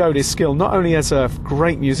really showed his skill not only as a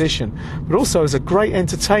great musician but also as a great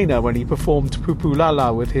entertainer when he performed Poo Poo La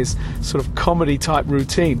La with his sort of comedy type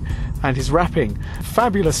routine and his rapping.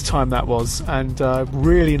 Fabulous time that was, and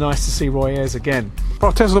really nice to see Roy Ayers again.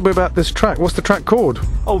 Well, tell us a little bit about this track. What's the track called?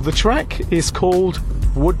 Oh, the track is called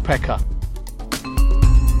Woodpecker.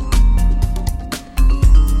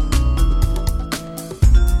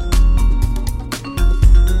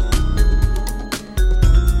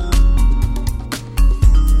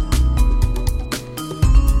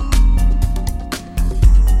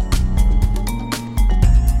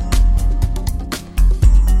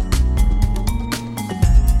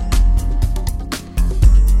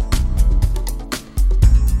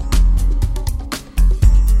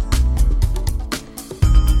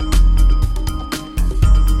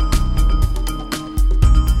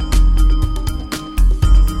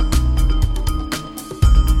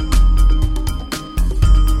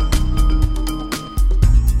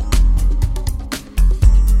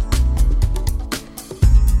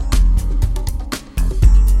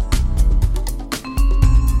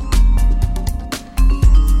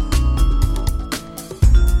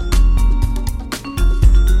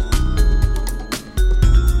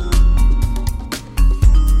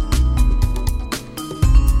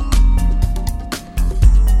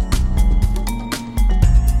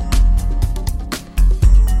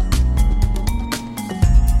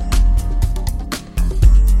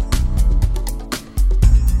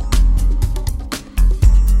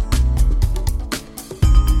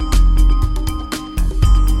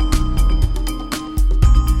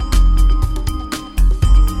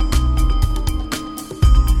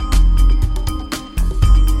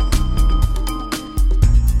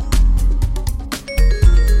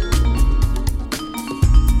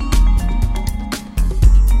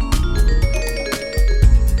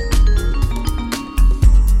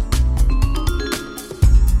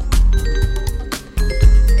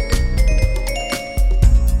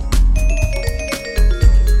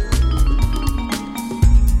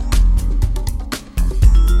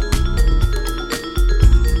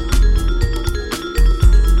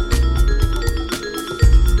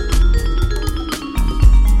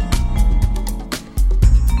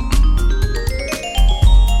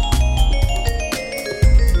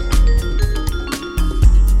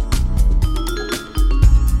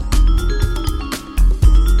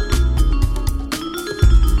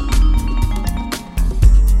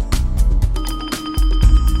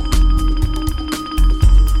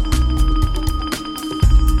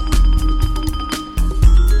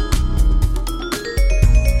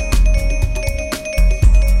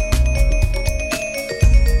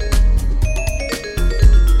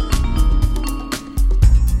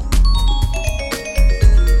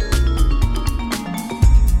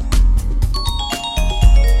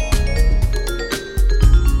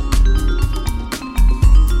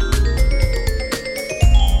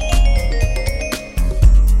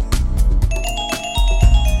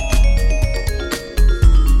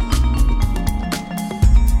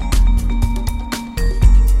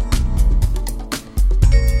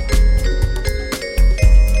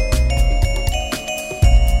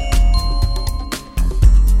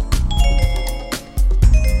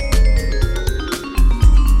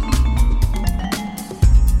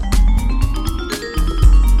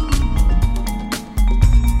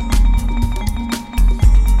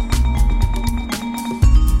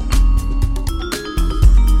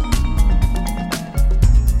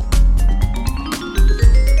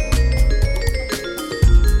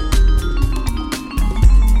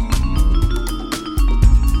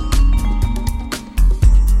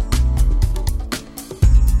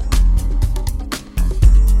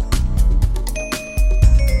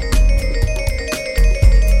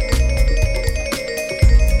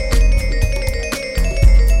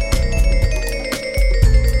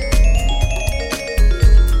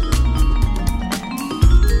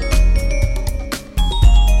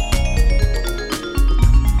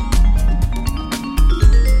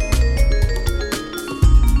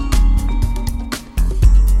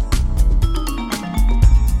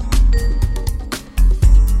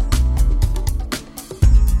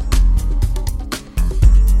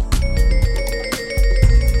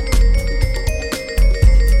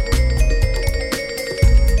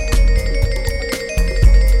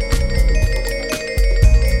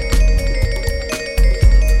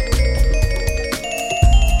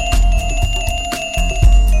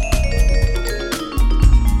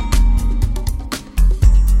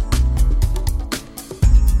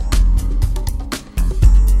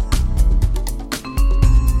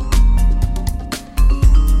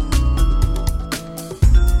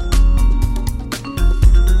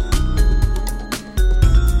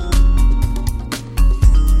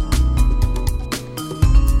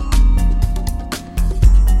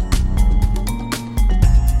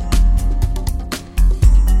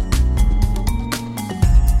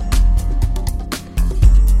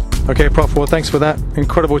 Okay, Prof, well, thanks for that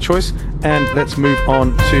incredible choice. And let's move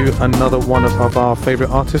on to another one of our favourite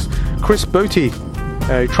artists. Chris Botti,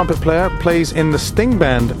 a trumpet player, plays in the Sting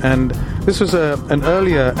Band. And this was an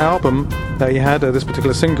earlier album that he had, this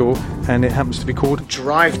particular single, and it happens to be called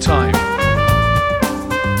Drive Time.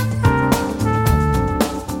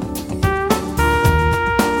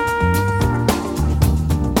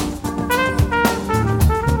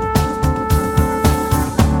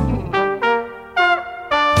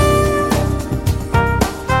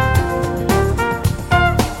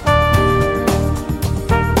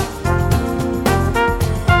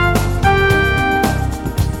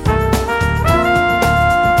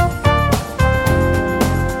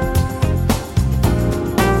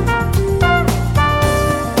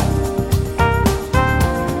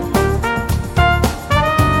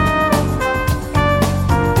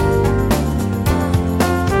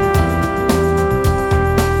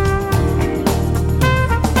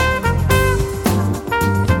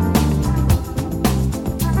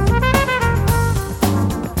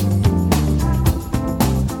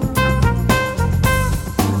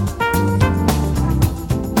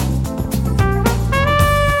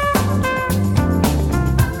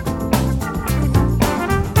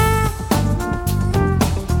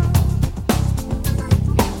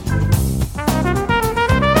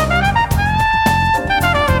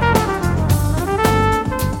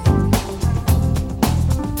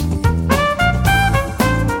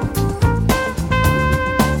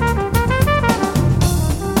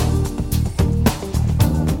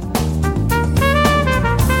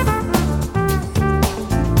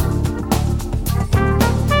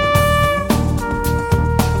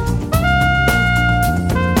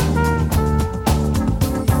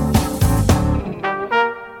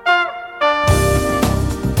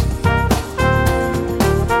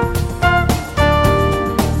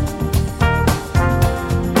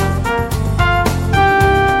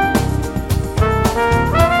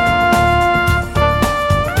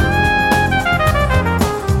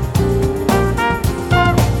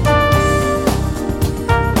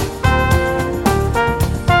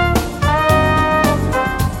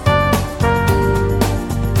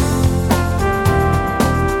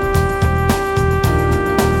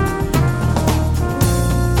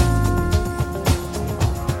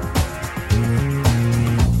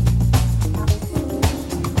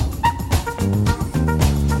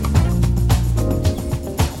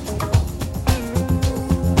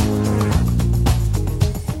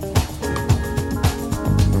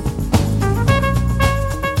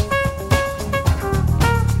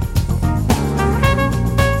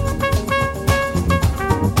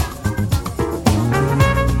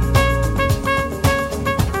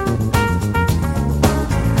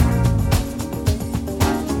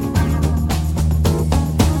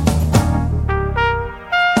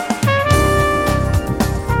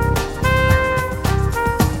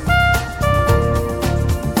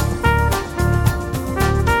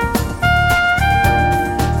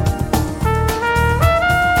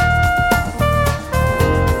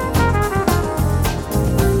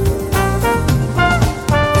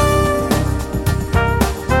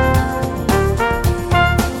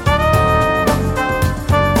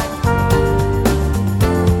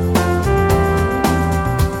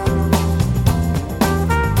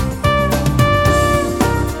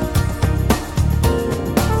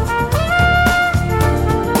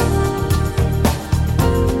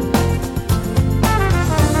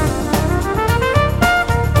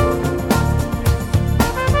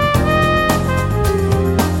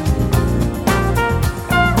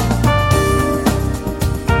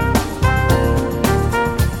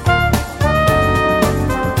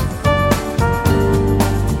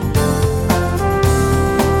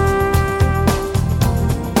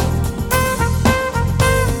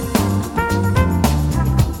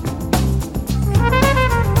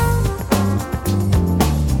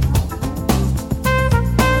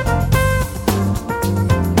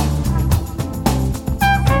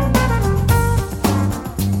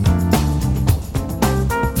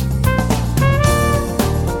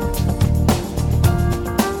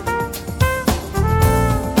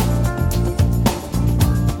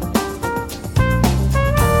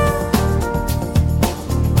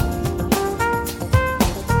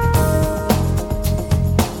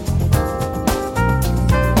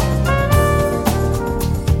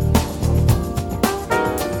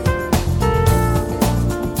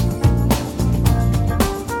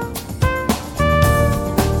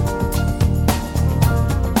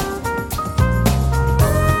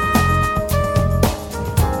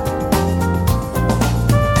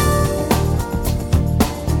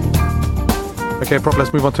 Okay, Prof,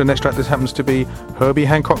 let's move on to the next track. This happens to be Herbie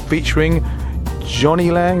Hancock featuring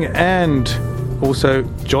Johnny Lang and also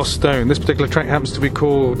Joss Stone. This particular track happens to be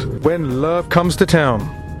called When Love Comes to Town.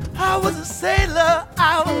 I was a sailor,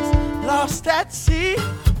 I was lost at sea,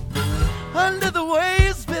 under the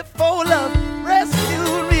waves before love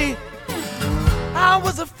rescued me. I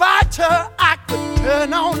was a fighter, I could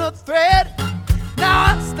turn on a thread.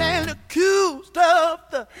 Now I stand accused of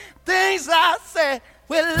the things I said.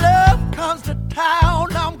 When love comes to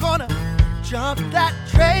town, I'm gonna jump that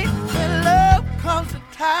train. When love comes to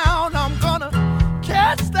town, I'm gonna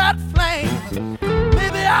catch that flame.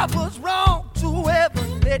 Maybe I was wrong to ever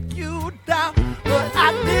let you down, but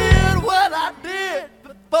I did what I did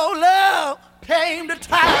before love came to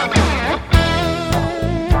town.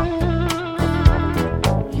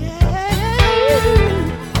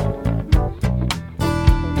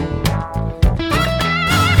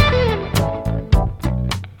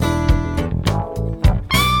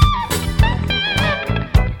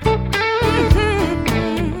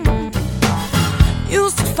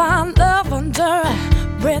 Find love under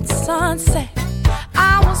a red sunset.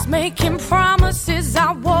 I was making promises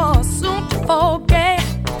I was soon to forget.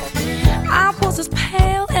 I was as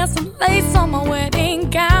pale as some lace on my wedding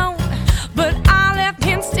gown, but I left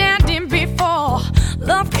him standing before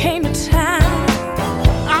love came to town.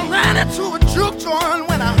 I ran into a juke joint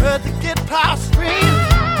when I heard the guitar scream.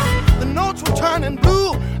 The notes were turning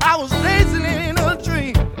blue, I was dazing in a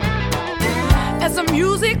dream. As the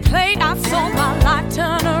music played, I saw my life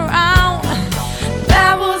turn around.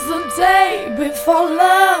 That was the day before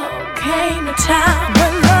love came to town.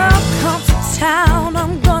 When love comes to town,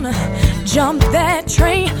 I'm gonna jump that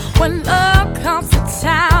train. When love comes to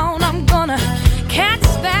town, I'm gonna catch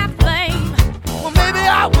that flame. Well, maybe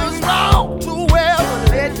I was wrong to ever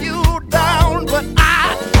let you down, but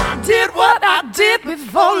I did what I did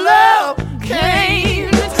before love came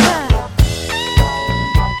to town.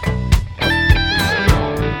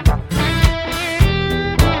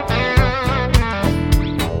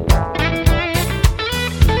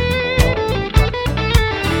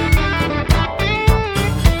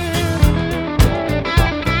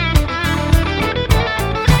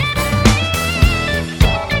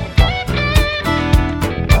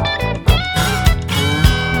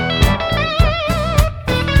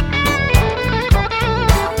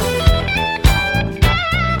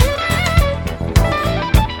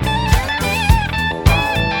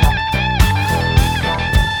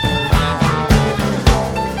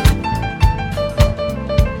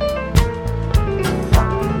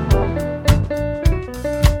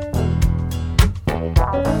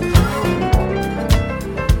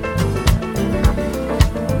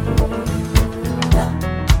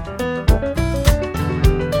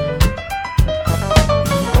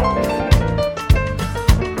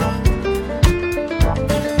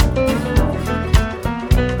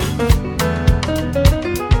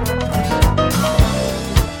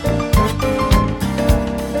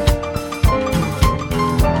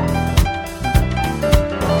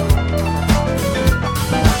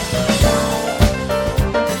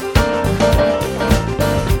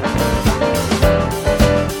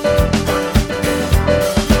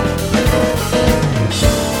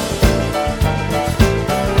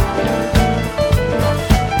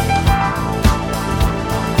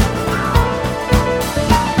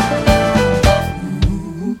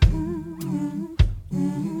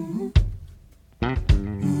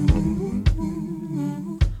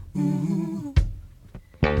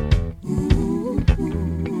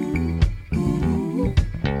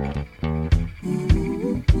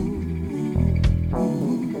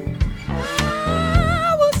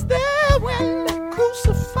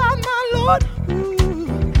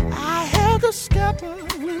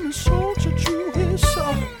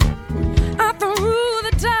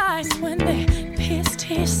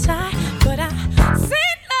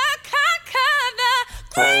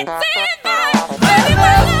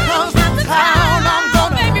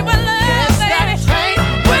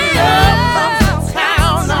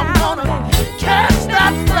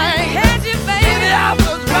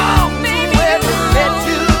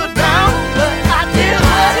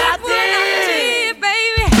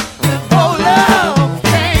 Before love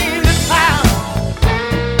came to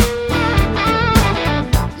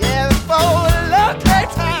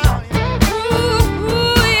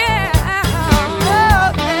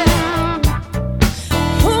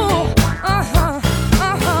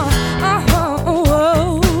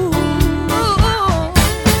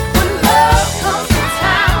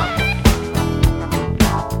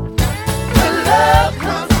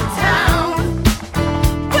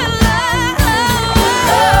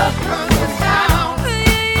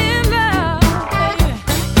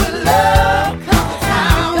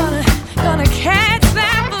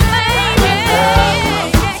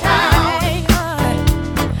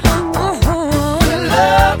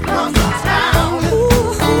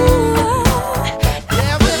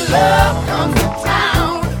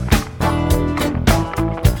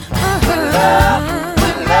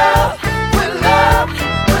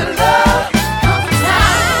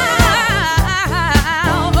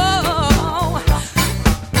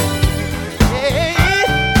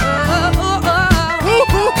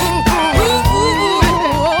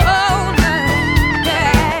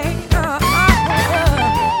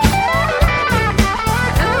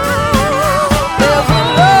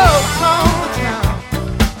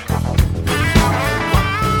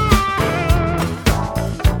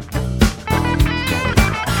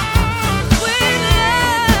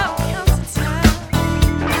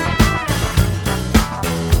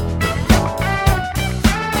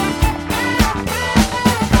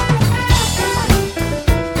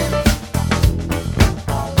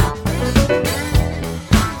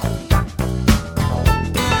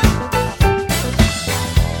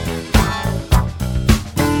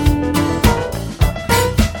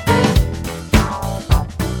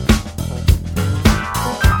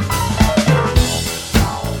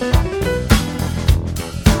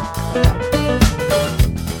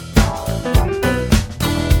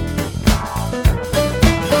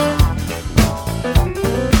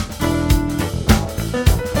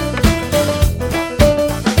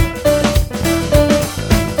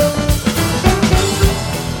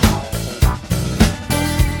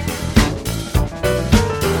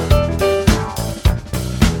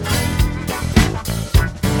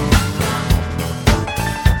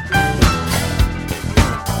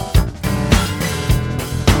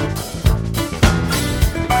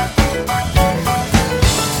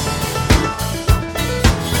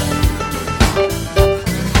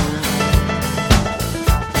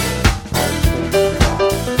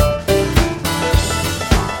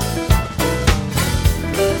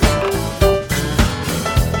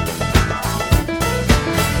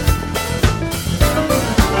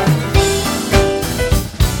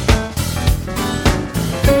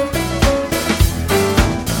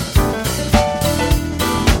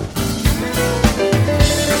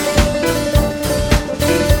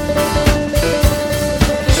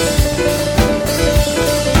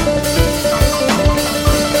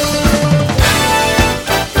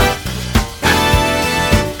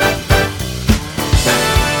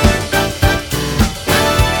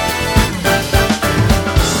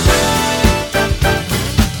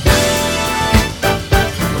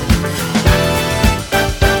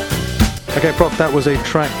Okay, Prof, that was a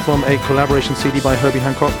track from a collaboration CD by Herbie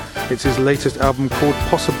Hancock. It's his latest album called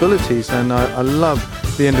Possibilities, and I love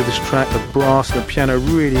the end of this track. The brass and the piano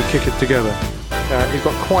really kick it together. He's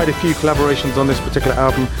got quite a few collaborations on this particular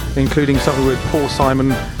album, including something with Paul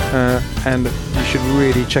Simon, and you should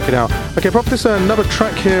really check it out. Okay, Prof, there's another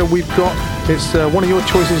track here we've got. It's one of your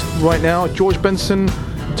choices right now, George Benson.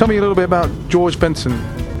 Tell me a little bit about George Benson.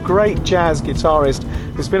 Great jazz guitarist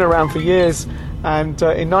who's been around for years, and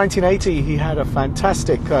in 1980 he had a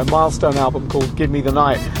fantastic milestone album called Give Me the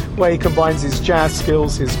Night, where he combines his jazz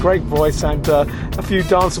skills, his great voice, and a few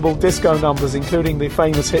danceable disco numbers, including the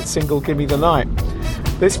famous hit single Give Me the Night.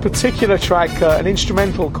 This particular track, an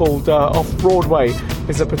instrumental called Off Broadway,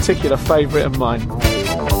 is a particular favourite of mine.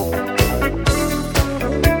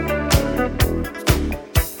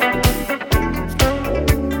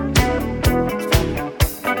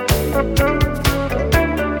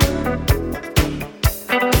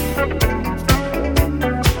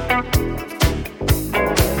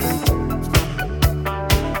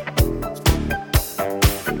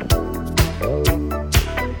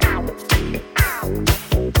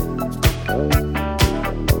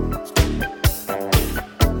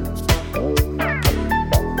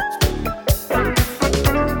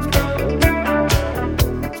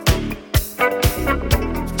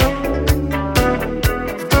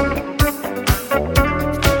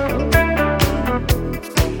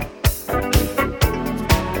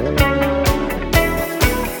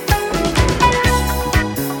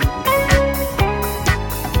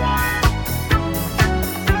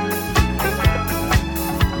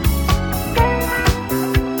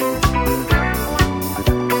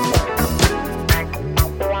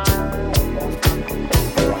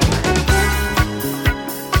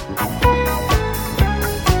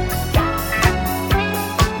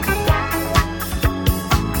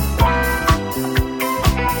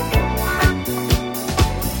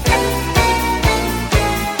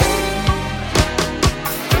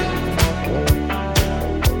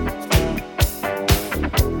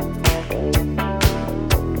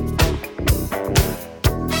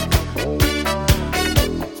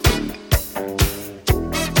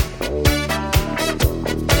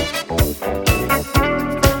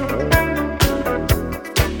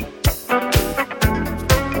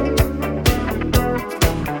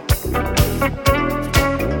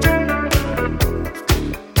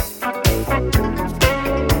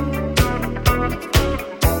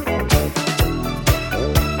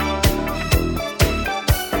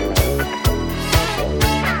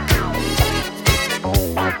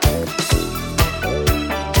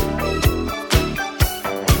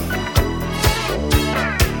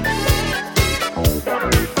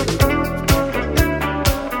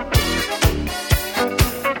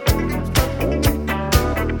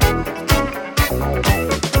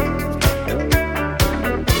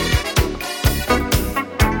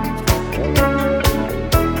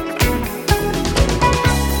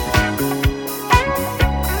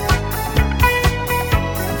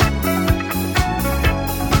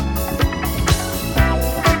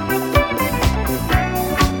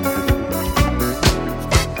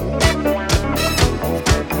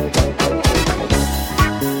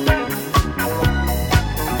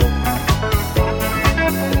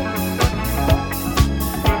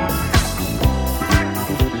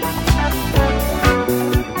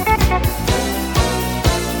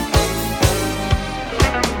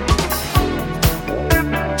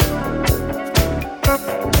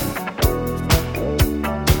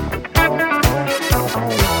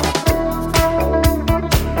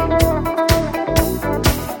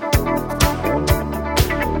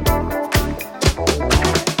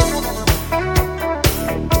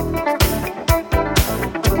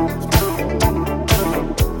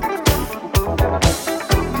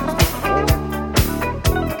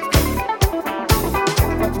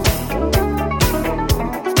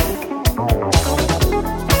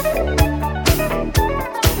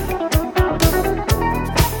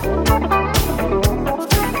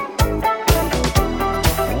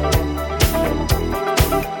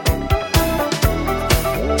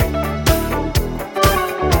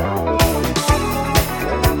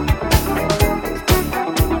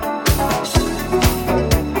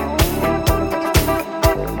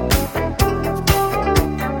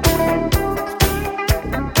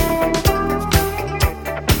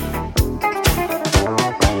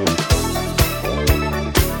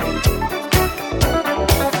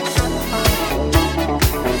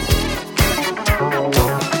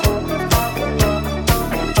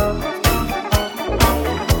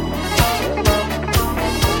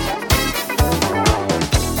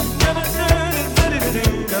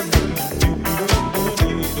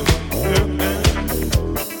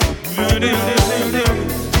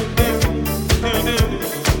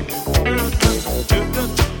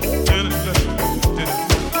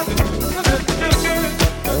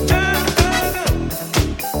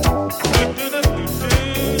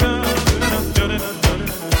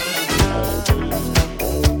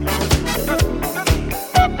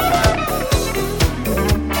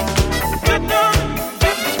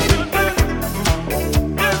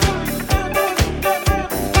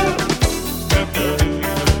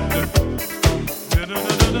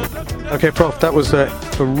 Okay, Prof, that was a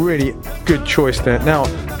really good choice there. Now,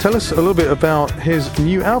 tell us a little bit about his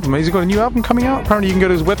new album. Has he got a new album coming out? Apparently you can go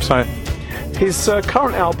to his website. His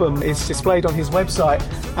current album is displayed on his website,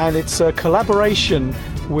 and it's a collaboration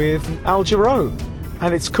with Al Jarreau,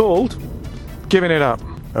 and it's called Giving It Up.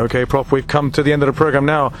 Okay, Prof, we've come to the end of the programme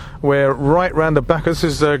now. We're right round the back. This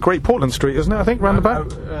is Great Portland Street, isn't it, I think, round the back?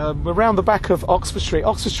 We're round the back of Oxford Street.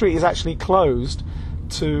 Oxford Street is actually closed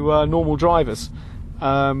to normal drivers.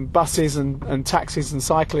 Buses and taxis and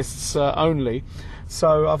cyclists only.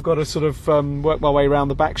 So I've got to sort of work my way around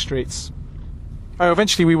the back streets. Oh,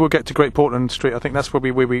 eventually we will get to Great Portland Street. I think that's where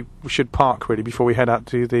we should park, really, before we head out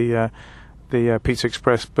to the Pizza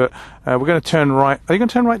Express. But we're going to turn right. Are you going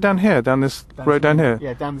to turn right down here, down this road down here?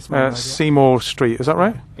 Yeah, down this main road, yeah. Seymour Street, is that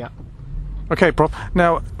right? Yeah. Okay, Prof.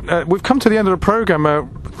 Now, we've come to the end of the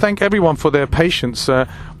programme. Thank everyone for their patience.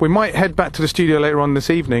 We might head back to the studio later on this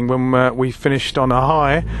evening when we finished on a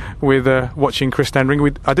high with watching Chris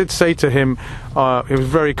Standring. I did say to him, he was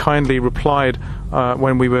very kindly replied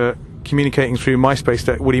when we were communicating through MySpace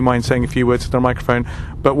that would he mind saying a few words to the microphone,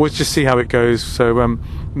 but we'll just see how it goes. So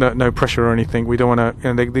no pressure or anything. We don't want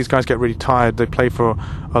to. These guys get really tired. They play for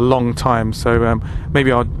a long time. So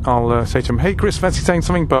maybe I'll say to him, "Hey, Chris, fancy saying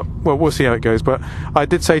something?" But well, we'll see how it goes. But I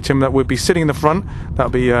did say to him that we'd be sitting in the front. That'll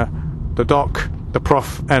be the Doc, the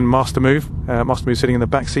Prof, and Master Move. Master Move sitting in the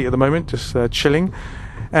back seat at the moment, just chilling,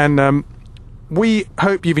 and. We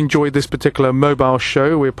hope you've enjoyed this particular mobile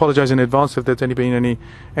show. We apologise in advance if there's been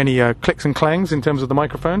any clicks and clangs in terms of the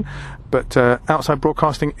microphone, but outside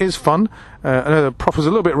broadcasting is fun. I know the Prof was a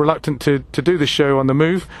little bit reluctant to do the show on the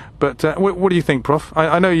move, but what do you think, Prof?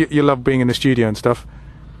 I know you love being in the studio and stuff.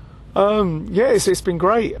 Yes, it's been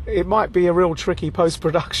great. It might be a real tricky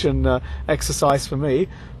post-production exercise for me,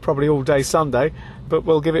 probably all day Sunday, but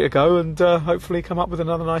we'll give it a go and hopefully come up with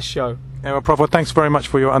another nice show. Yeah, well, Prof, well, thanks very much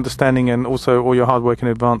for your understanding and also all your hard work in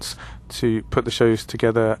advance to put the shows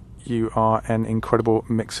together. You are an incredible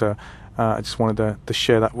mixer. I just wanted to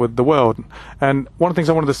share that with the world. And one of the things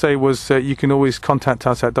I wanted to say was you can always contact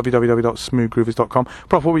us at www.smoothgroovers.com.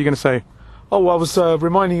 Prof, what were you going to say? Oh, I was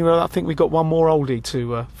reminding you, I think we got one more oldie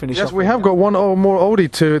to finish off. Yes, we have got one more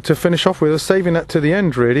oldie to finish off with. Saving that to the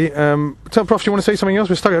end, really. So, Prof, do you want to say something else?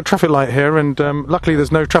 We're stuck at a traffic light here, and luckily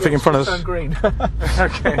there's no traffic in front of us. Turn green.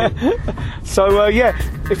 Okay. So,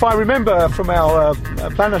 if I remember from our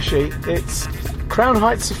planner sheet, it's Crown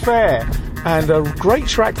Heights Affair, and a great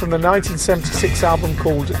track from the 1976 album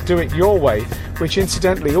called Do It Your Way, which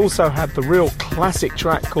incidentally also had the real classic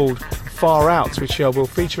track called Far Out, which will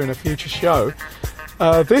feature in a future show.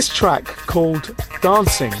 This track called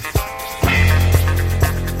Dancing.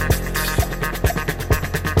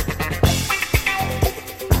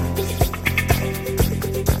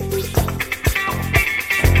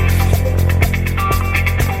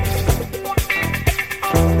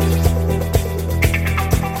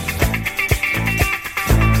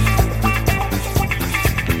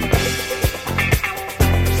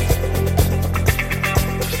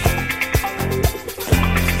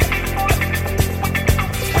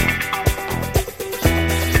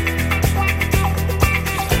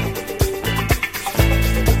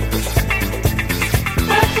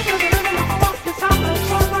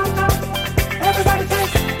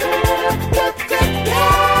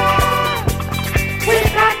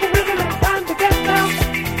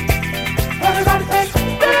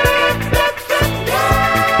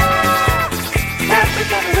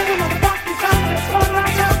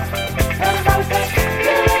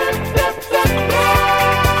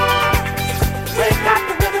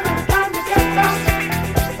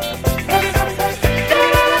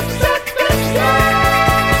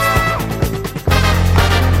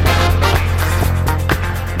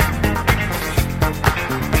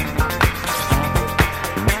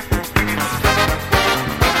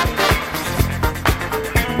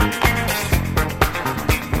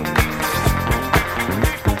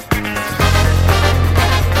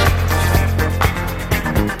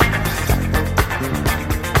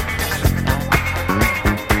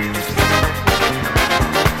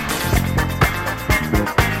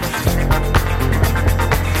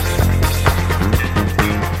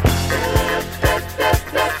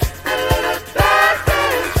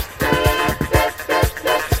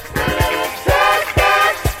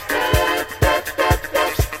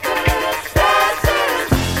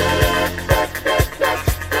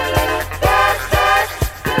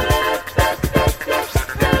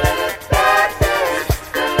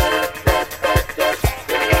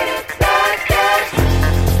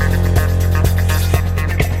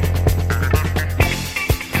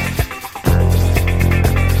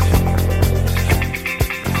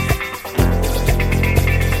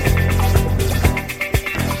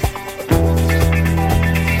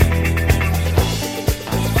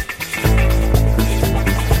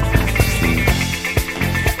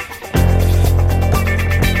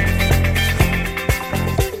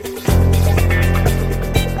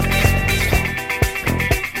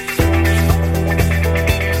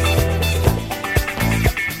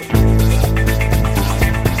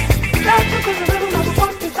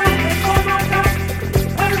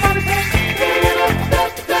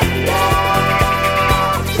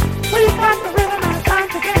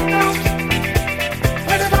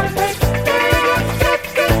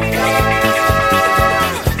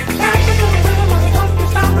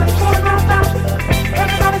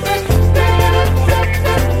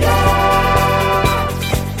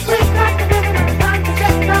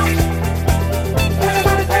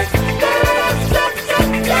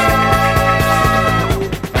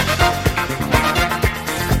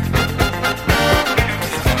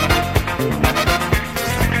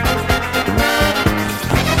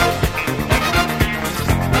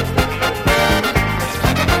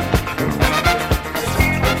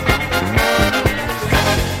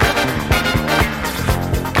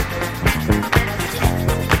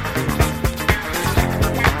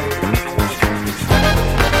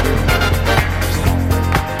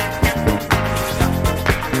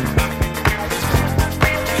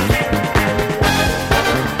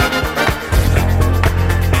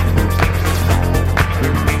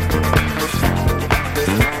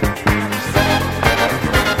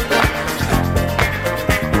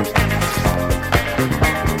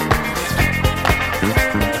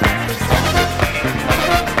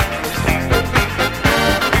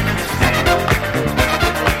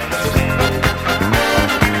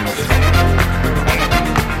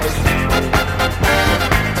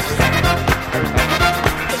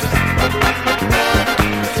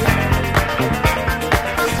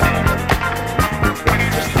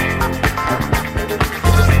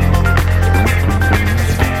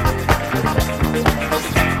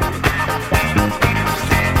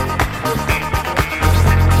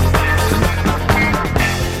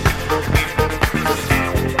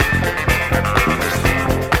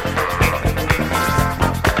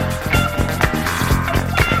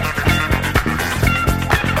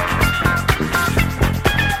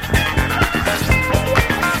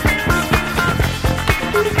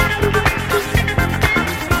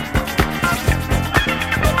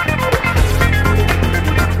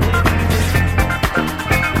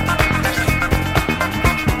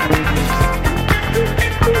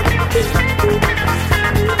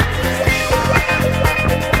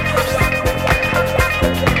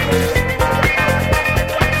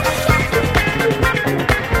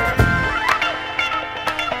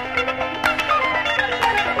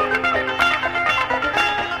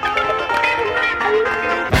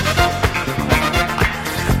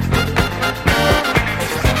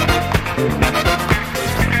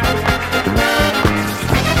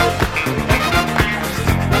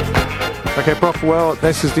 Okay, Prof, well,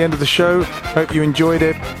 this is the end of the show. Hope you enjoyed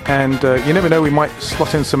it. And you never know, we might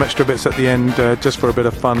slot in some extra bits at the end just for a bit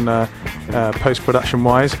of fun post-production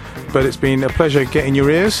wise. But it's been a pleasure getting your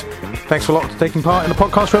ears. Thanks a lot for taking part in the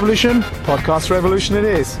Podcast Revolution. Podcast Revolution it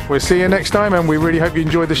is. We'll see you next time, and we really hope you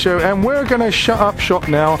enjoyed the show. And we're going to shut up shop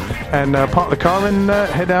now and park the car and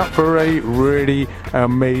head out for a really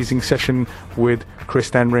amazing session with Chris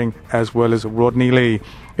Stanring as well as Rodney Lee.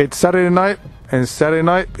 It's Saturday night, and Saturday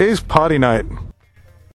night is party night.